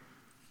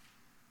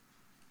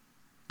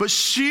 But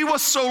she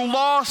was so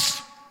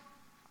lost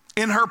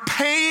in her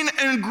pain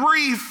and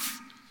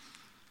grief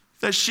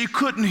that she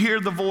couldn't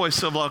hear the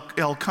voice of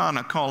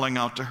Elkanah calling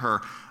out to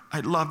her, I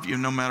love you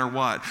no matter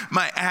what.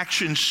 My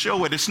actions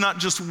show it. It's not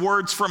just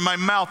words from my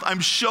mouth.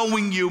 I'm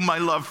showing you my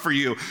love for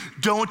you.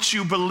 Don't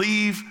you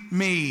believe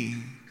me?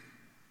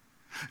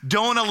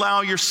 Don't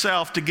allow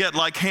yourself to get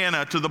like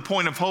Hannah to the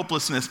point of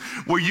hopelessness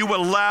where you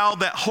allow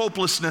that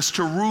hopelessness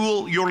to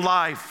rule your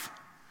life,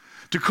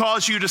 to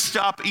cause you to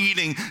stop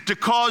eating, to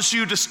cause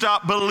you to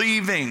stop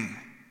believing,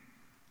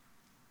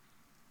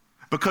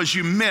 because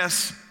you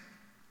miss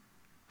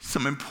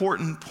some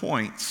important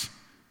points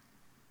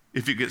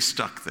if you get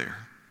stuck there.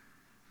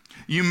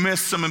 You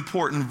miss some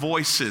important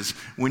voices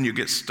when you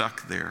get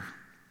stuck there.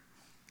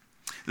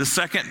 The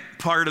second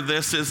part of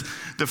this is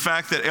the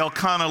fact that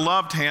Elkanah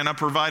loved Hannah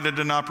provided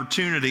an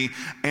opportunity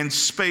and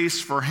space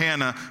for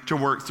Hannah to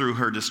work through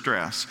her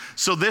distress.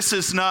 So this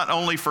is not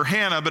only for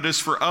Hannah, but it's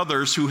for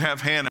others who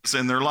have Hannahs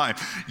in their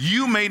life.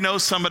 You may know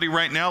somebody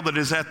right now that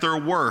is at their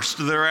worst.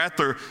 They're at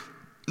their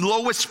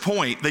lowest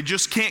point. They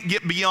just can't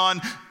get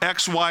beyond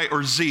X, Y,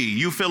 or Z.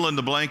 You fill in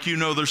the blank, you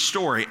know their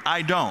story.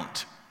 I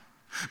don't.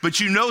 But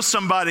you know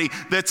somebody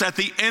that's at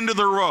the end of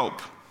the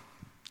rope.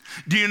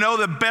 Do you know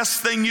the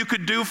best thing you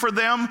could do for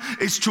them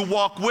is to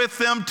walk with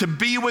them, to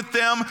be with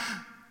them,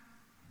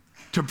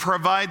 to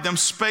provide them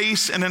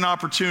space and an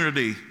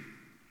opportunity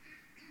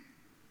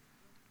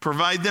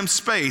Provide them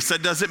space.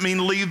 That doesn't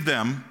mean leave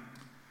them,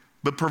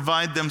 but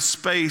provide them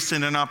space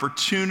and an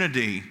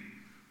opportunity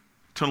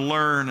to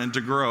learn and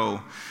to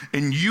grow.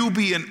 And you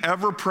be an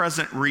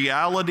ever-present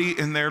reality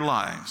in their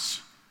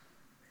lives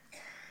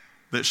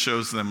that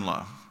shows them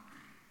love.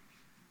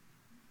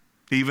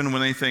 Even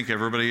when they think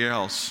everybody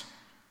else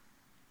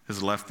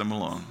has left them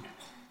alone.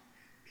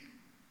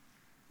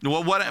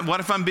 Well, what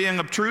if I'm being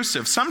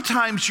obtrusive?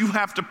 Sometimes you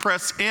have to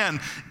press in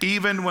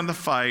even when the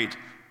fight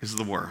is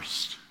the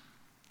worst.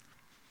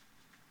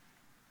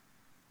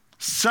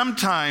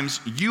 Sometimes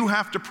you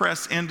have to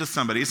press into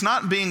somebody. It's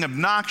not being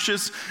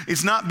obnoxious.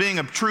 It's not being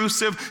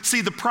obtrusive.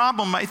 See, the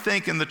problem, I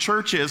think, in the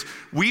church is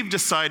we've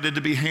decided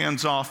to be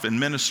hands-off in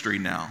ministry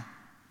now.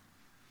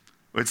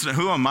 It's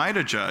who am I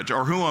to judge,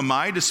 or who am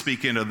I to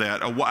speak into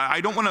that?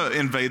 I don't want to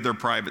invade their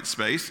private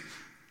space.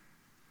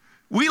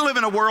 We live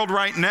in a world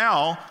right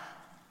now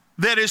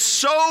that is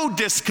so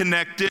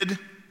disconnected,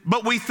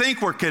 but we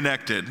think we're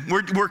connected.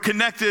 We're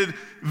connected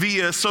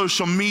via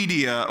social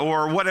media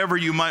or whatever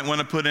you might want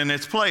to put in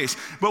its place.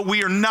 But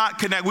we are not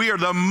connected. We are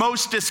the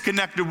most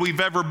disconnected we've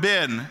ever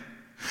been.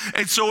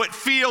 And so it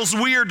feels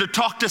weird to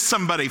talk to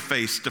somebody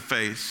face to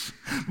face.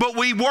 But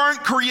we weren't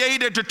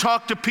created to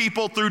talk to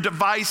people through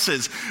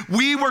devices.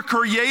 We were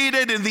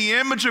created in the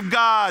image of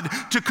God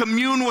to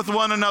commune with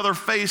one another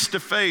face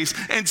to face.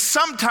 And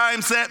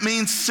sometimes that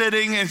means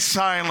sitting in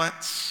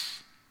silence.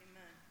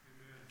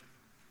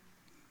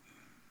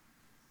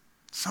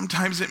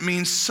 Sometimes it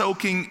means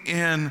soaking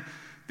in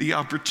the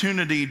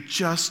opportunity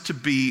just to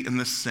be in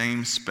the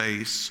same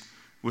space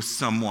with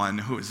someone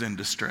who is in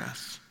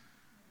distress.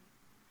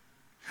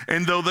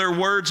 And though their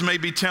words may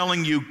be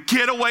telling you,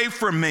 get away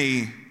from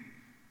me,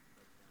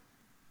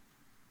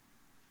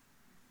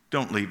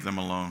 don't leave them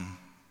alone.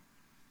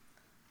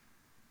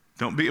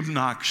 Don't be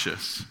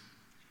obnoxious.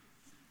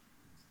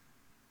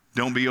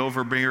 Don't be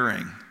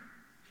overbearing,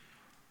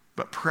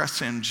 but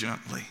press in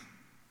gently.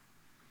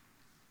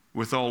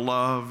 With all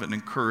love and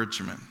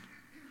encouragement.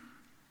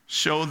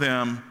 Show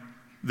them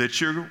that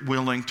you're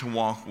willing to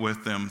walk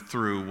with them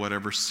through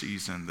whatever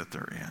season that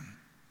they're in.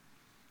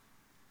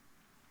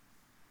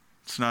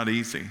 It's not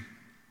easy.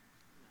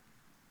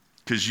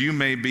 Because you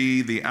may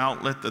be the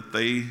outlet that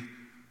they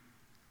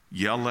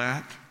yell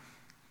at,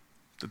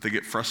 that they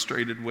get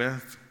frustrated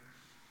with,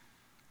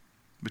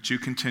 but you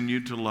continue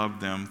to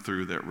love them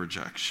through that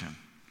rejection.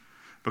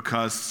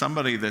 Because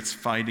somebody that's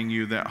fighting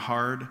you that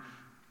hard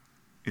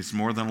is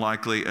more than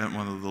likely at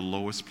one of the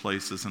lowest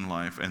places in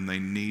life, and they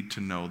need to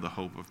know the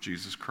hope of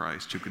Jesus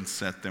Christ who can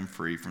set them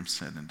free from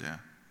sin and death.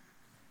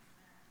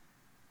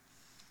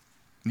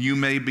 You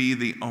may be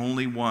the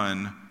only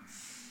one,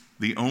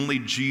 the only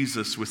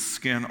Jesus with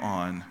skin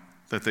on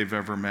that they've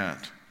ever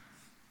met,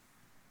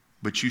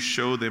 but you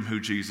show them who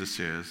Jesus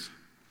is,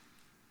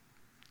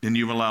 and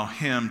you allow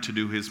him to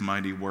do his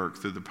mighty work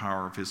through the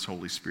power of his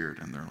Holy Spirit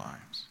in their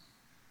lives.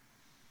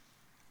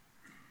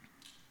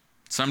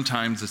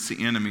 Sometimes it's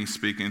the enemy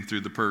speaking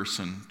through the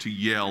person to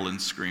yell and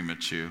scream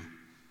at you.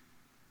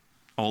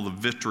 All the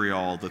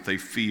vitriol that they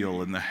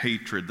feel and the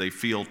hatred they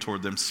feel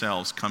toward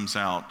themselves comes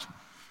out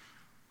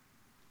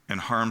and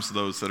harms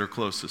those that are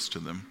closest to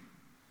them.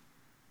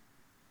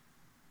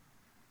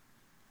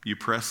 You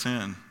press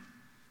in.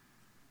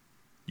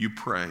 You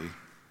pray.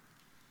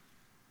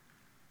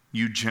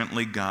 You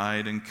gently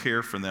guide and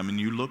care for them, and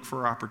you look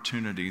for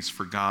opportunities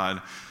for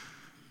God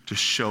to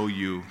show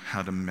you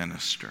how to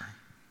minister.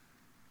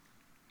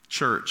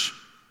 Church,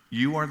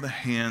 you are the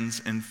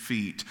hands and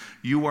feet.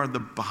 You are the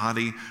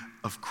body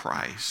of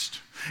Christ.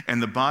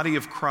 And the body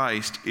of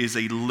Christ is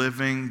a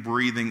living,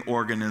 breathing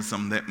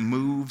organism that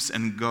moves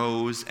and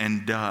goes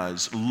and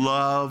does.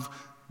 Love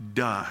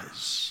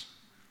does.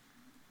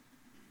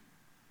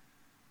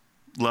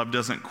 Love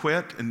doesn't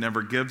quit and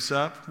never gives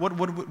up. What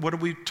are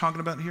we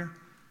talking about here?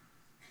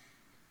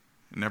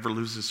 It never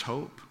loses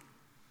hope.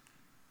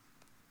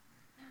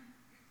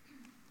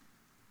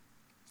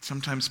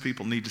 Sometimes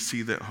people need to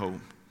see that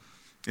hope.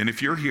 And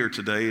if you're here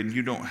today and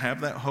you don't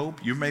have that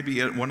hope, you may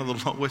be at one of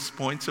the lowest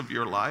points of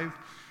your life.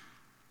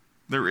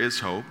 There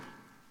is hope.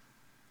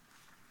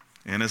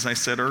 And as I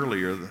said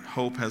earlier,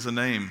 hope has a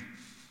name,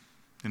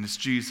 and it's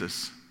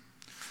Jesus.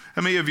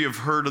 How many of you have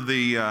heard of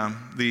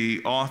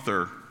the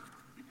author,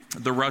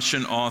 the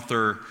Russian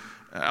author,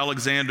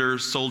 Alexander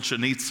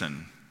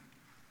Solzhenitsyn?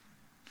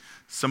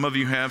 Some of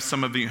you have,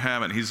 some of you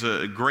haven't. He's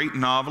a great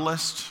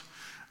novelist.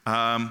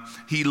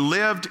 He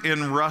lived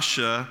in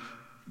Russia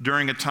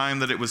during a time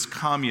that it was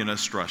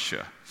communist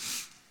Russia.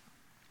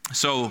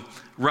 So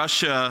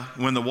Russia,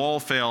 when the wall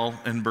fell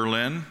in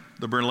Berlin,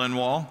 the Berlin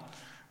Wall,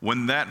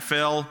 when that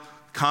fell,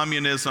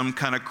 communism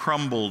kind of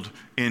crumbled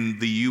in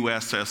the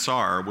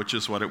USSR, which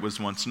is what it was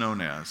once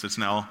known as. It's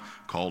now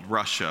called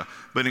Russia.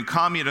 But in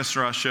communist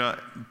Russia,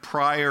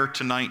 prior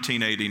to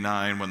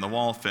 1989, when the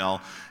wall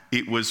fell,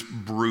 it was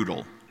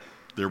brutal.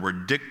 There were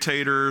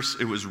dictators.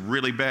 It was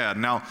really bad.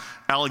 Now,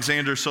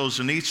 Alexander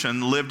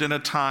Solzhenitsyn lived in a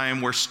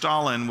time where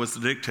Stalin was the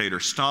dictator.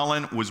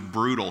 Stalin was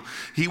brutal.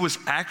 He was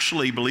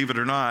actually, believe it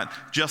or not,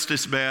 just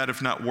as bad,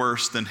 if not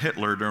worse, than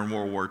Hitler during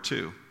World War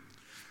II.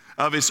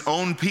 Of his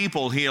own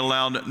people, he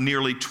allowed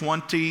nearly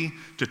 20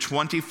 to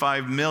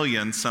 25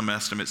 million, some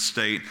estimates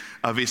state,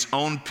 of his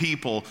own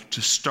people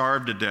to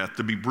starve to death,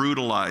 to be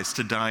brutalized,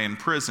 to die in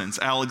prisons.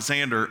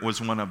 Alexander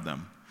was one of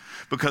them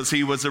because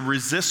he was a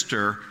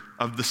resistor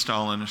of the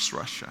Stalinist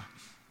Russia.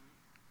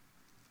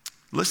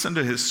 Listen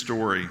to his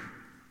story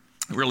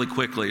really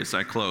quickly as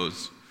I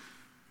close.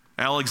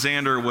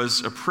 Alexander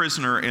was a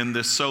prisoner in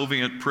this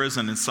Soviet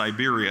prison in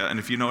Siberia. And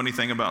if you know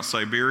anything about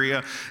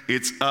Siberia,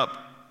 it's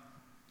up,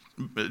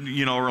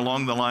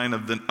 along the line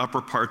of the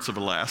upper parts of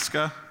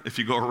Alaska. If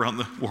you go around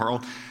the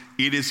world,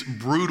 it is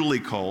brutally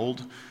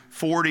cold,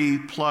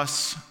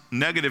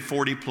 negative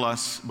 40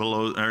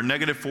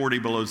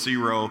 below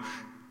zero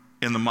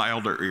in the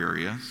milder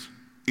areas.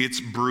 It's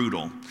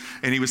brutal.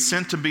 And he was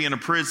sent to be in a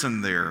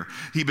prison there.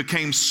 He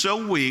became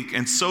so weak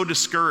and so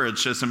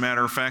discouraged, as a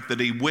matter of fact, that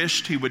he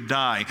wished he would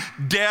die.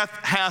 Death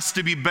has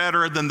to be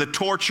better than the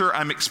torture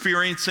I'm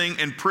experiencing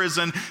in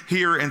prison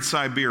here in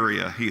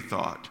Siberia, he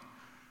thought.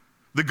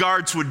 The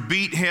guards would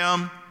beat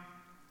him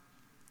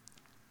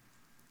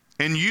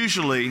and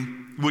usually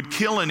would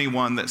kill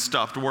anyone that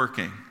stopped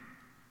working.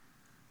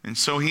 And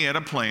so he had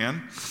a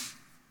plan.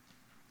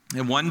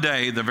 And one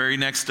day, the very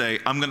next day,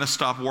 I'm going to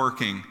stop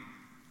working.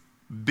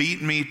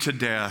 Beat me to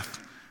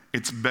death.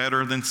 It's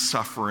better than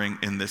suffering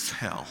in this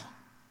hell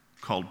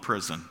called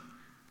prison.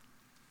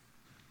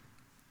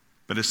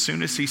 But as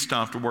soon as he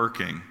stopped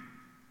working,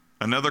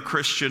 another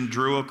Christian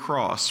drew a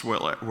cross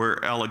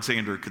where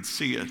Alexander could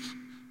see it.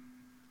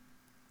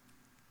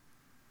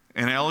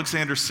 And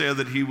Alexander said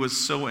that he was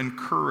so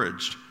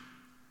encouraged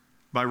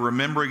by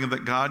remembering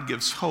that God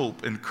gives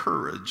hope and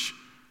courage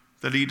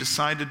that he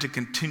decided to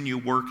continue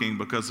working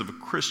because of a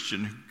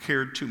Christian who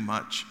cared too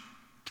much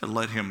to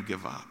let him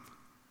give up.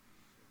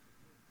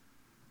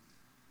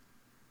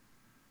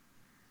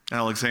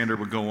 Alexander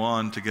would go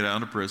on to get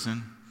out of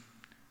prison,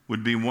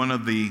 would be one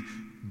of the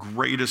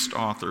greatest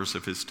authors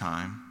of his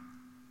time,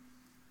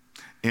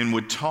 and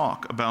would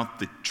talk about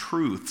the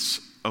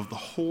truths of the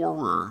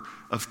horror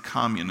of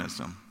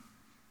communism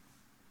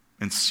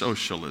and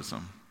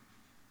socialism,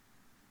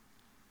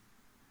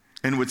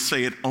 and would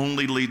say it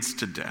only leads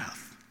to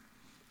death.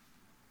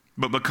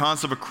 But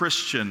because of a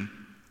Christian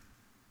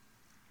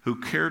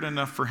who cared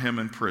enough for him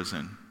in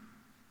prison,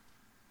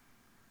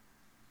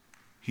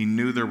 he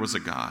knew there was a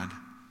God.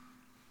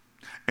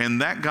 And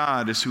that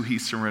God is who he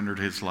surrendered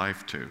his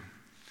life to.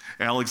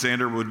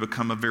 Alexander would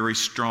become a very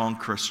strong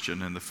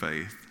Christian in the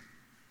faith.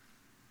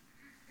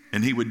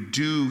 And he would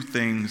do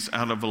things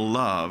out of a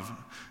love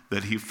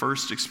that he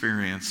first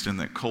experienced in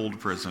that cold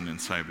prison in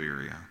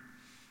Siberia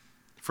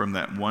from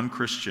that one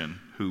Christian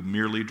who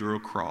merely drew a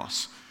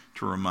cross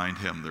to remind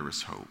him there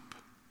is hope.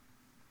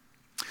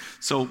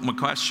 So my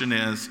question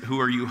is, who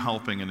are you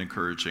helping and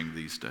encouraging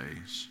these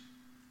days?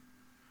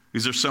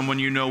 Is there someone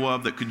you know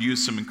of that could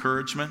use some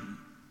encouragement?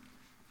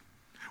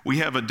 We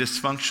have a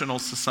dysfunctional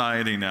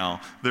society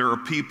now. There are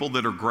people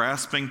that are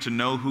grasping to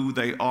know who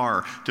they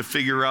are, to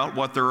figure out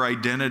what their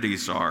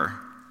identities are.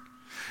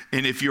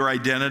 And if your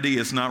identity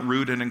is not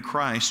rooted in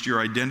Christ, your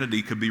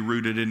identity could be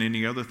rooted in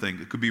any other thing.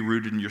 It could be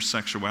rooted in your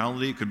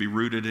sexuality. It could be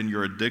rooted in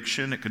your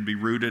addiction. It could be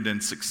rooted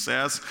in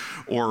success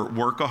or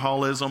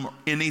workaholism,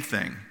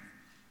 anything.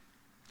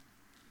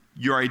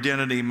 Your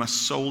identity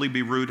must solely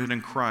be rooted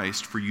in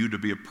Christ for you to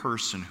be a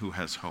person who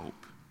has hope.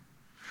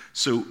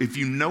 So if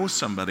you know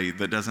somebody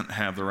that doesn't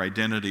have their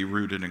identity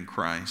rooted in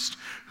Christ,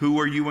 who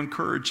are you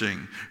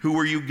encouraging? Who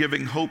are you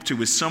giving hope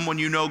to? Is someone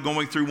you know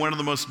going through one of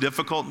the most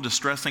difficult and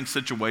distressing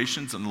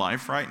situations in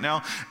life right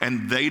now,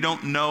 and they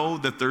don't know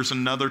that there's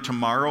another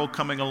tomorrow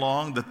coming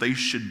along that they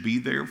should be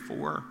there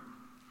for?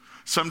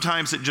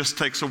 Sometimes it just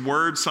takes a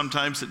word,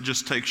 sometimes it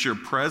just takes your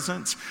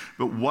presence,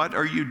 but what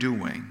are you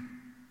doing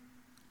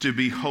to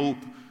be hope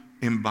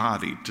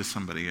embodied to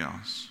somebody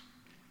else?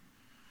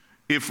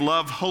 If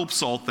love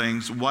hopes all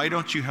things, why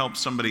don't you help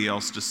somebody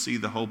else to see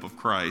the hope of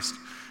Christ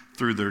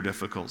through their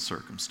difficult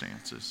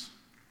circumstances?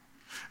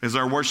 As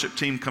our worship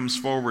team comes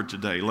forward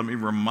today, let me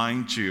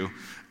remind you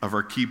of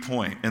our key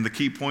point. And the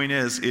key point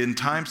is, in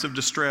times of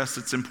distress,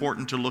 it's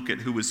important to look at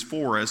who is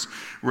for us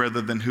rather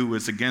than who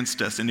is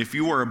against us. And if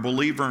you are a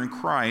believer in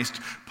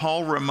Christ,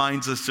 Paul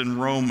reminds us in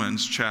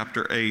Romans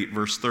chapter 8,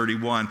 verse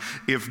 31,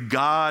 if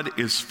God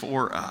is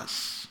for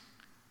us,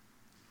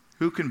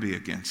 who can be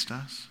against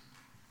us?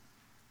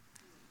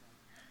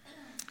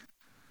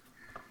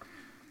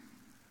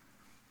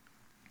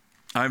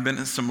 I've been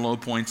at some low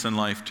points in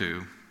life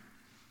too.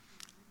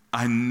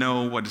 I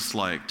know what it's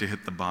like to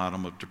hit the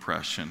bottom of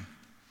depression.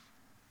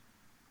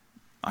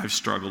 I've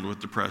struggled with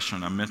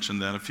depression. I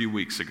mentioned that a few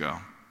weeks ago.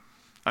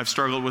 I've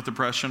struggled with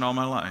depression all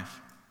my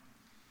life.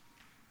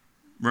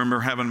 Remember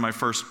having my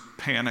first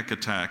panic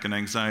attack, an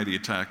anxiety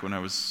attack, when I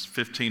was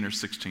 15 or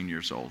 16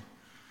 years old.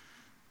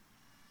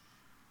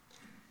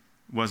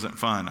 It wasn't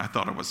fun. I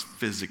thought I was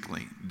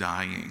physically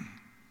dying.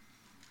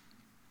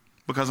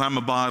 Because I'm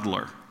a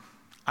bottler.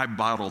 I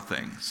bottle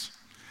things.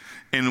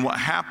 And what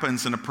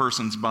happens in a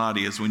person's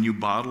body is when you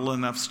bottle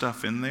enough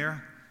stuff in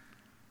there,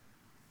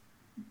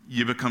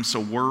 you become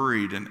so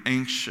worried and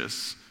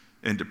anxious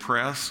and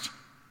depressed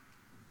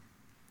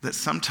that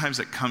sometimes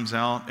it comes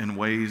out in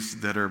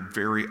ways that are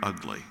very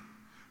ugly.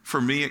 For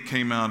me, it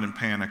came out in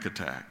panic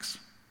attacks.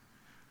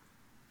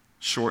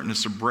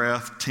 Shortness of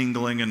breath,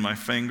 tingling in my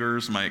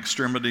fingers, my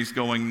extremities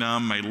going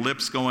numb, my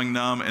lips going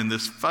numb, and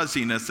this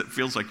fuzziness that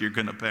feels like you're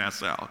going to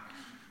pass out.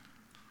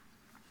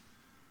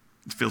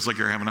 It feels like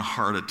you're having a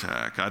heart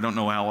attack. I don't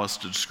know how else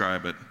to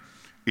describe it.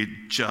 It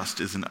just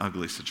is an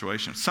ugly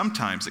situation.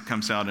 Sometimes it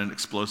comes out in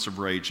explosive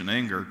rage and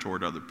anger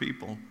toward other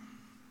people.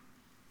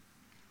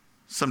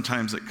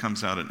 Sometimes it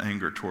comes out in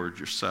anger toward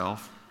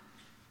yourself.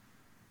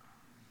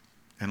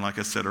 And like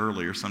I said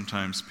earlier,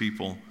 sometimes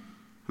people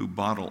who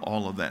bottle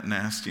all of that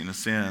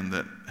nastiness in,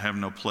 that have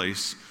no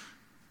place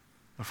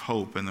of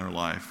hope in their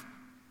life,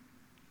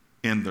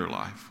 end their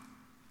life.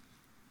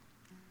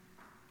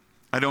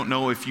 I don't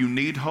know if you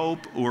need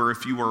hope or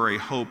if you are a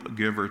hope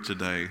giver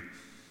today,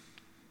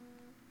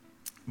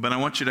 but I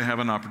want you to have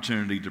an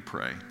opportunity to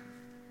pray.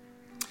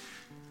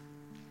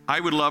 I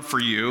would love for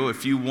you,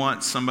 if you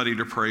want somebody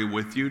to pray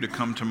with you, to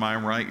come to my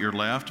right, your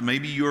left.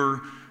 Maybe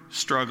you're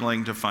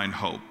struggling to find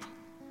hope.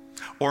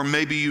 Or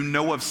maybe you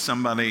know of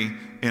somebody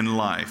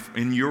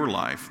in your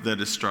life, that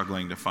is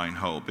struggling to find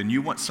hope, and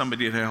you want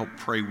somebody to help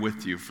pray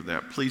with you for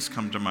that. Please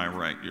come to my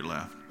right, your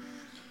left.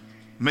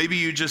 Maybe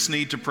you just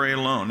need to pray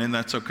alone, and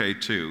that's okay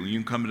too. You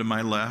can come to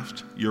my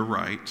left, your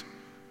right,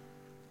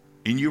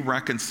 and you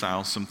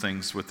reconcile some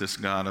things with this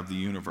God of the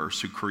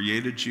universe who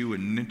created you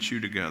and knit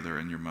you together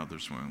in your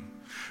mother's womb.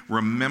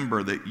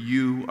 Remember that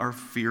you are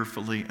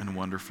fearfully and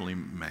wonderfully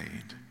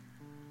made.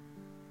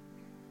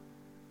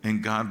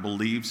 And God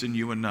believes in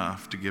you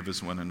enough to give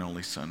his one and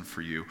only Son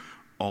for you.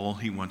 All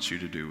he wants you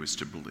to do is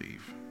to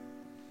believe.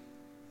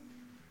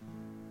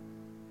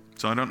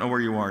 So I don't know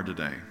where you are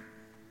today.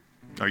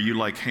 Are you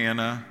like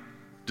Hannah,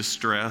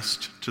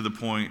 distressed to the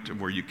point of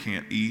where you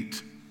can't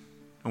eat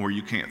and where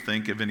you can't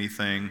think of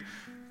anything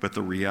but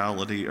the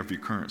reality of your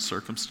current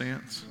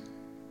circumstance?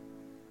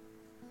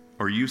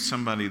 Or are you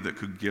somebody that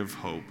could give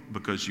hope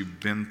because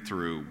you've been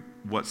through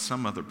what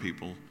some other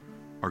people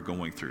are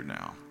going through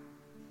now?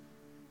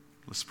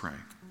 Let's pray.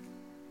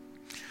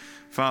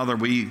 Father,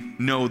 we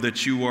know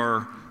that you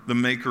are the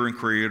maker and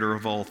creator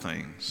of all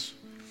things,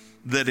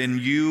 that in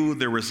you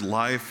there is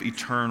life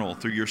eternal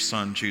through your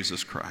Son,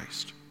 Jesus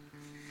Christ.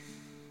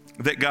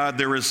 That, God,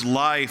 there is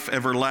life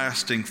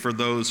everlasting for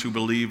those who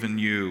believe in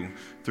you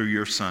through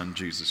your Son,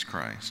 Jesus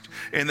Christ.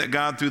 And that,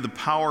 God, through the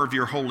power of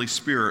your Holy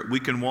Spirit, we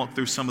can walk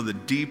through some of the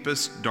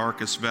deepest,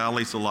 darkest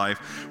valleys of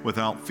life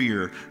without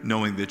fear,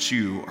 knowing that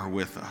you are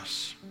with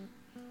us.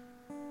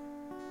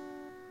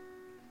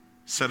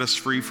 Set us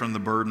free from the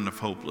burden of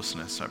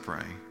hopelessness, I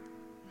pray.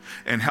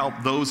 And help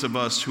those of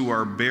us who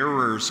are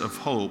bearers of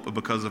hope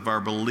because of our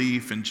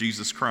belief in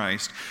Jesus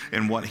Christ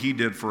and what he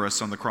did for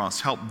us on the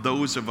cross. Help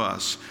those of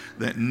us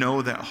that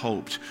know that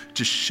hope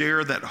to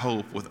share that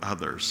hope with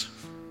others,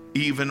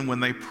 even when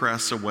they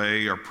press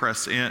away or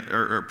press in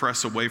or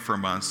press away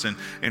from us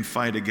and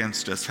fight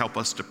against us. Help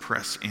us to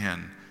press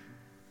in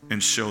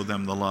and show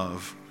them the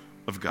love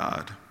of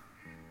God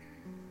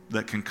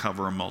that can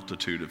cover a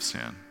multitude of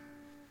sin.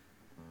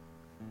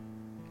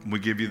 We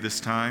give you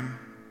this time.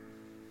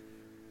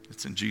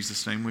 It's in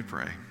Jesus' name we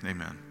pray.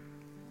 Amen.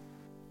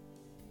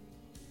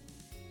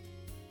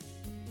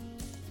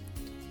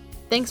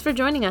 Thanks for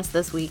joining us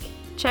this week.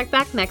 Check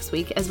back next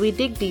week as we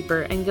dig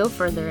deeper and go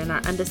further in our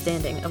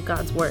understanding of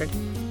God's Word.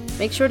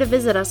 Make sure to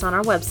visit us on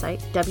our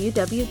website,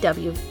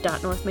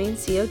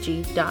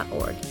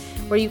 www.northmaincog.org,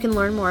 where you can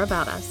learn more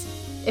about us.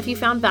 If you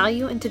found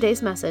value in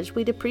today's message,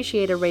 we'd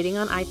appreciate a rating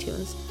on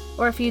iTunes,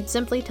 or if you'd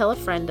simply tell a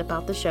friend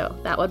about the show,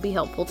 that would be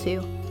helpful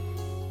too.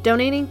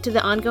 Donating to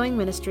the ongoing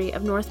ministry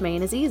of North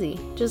Main is easy.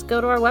 Just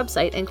go to our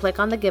website and click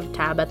on the Give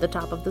tab at the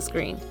top of the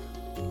screen.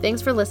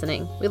 Thanks for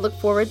listening. We look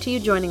forward to you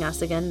joining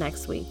us again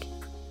next week.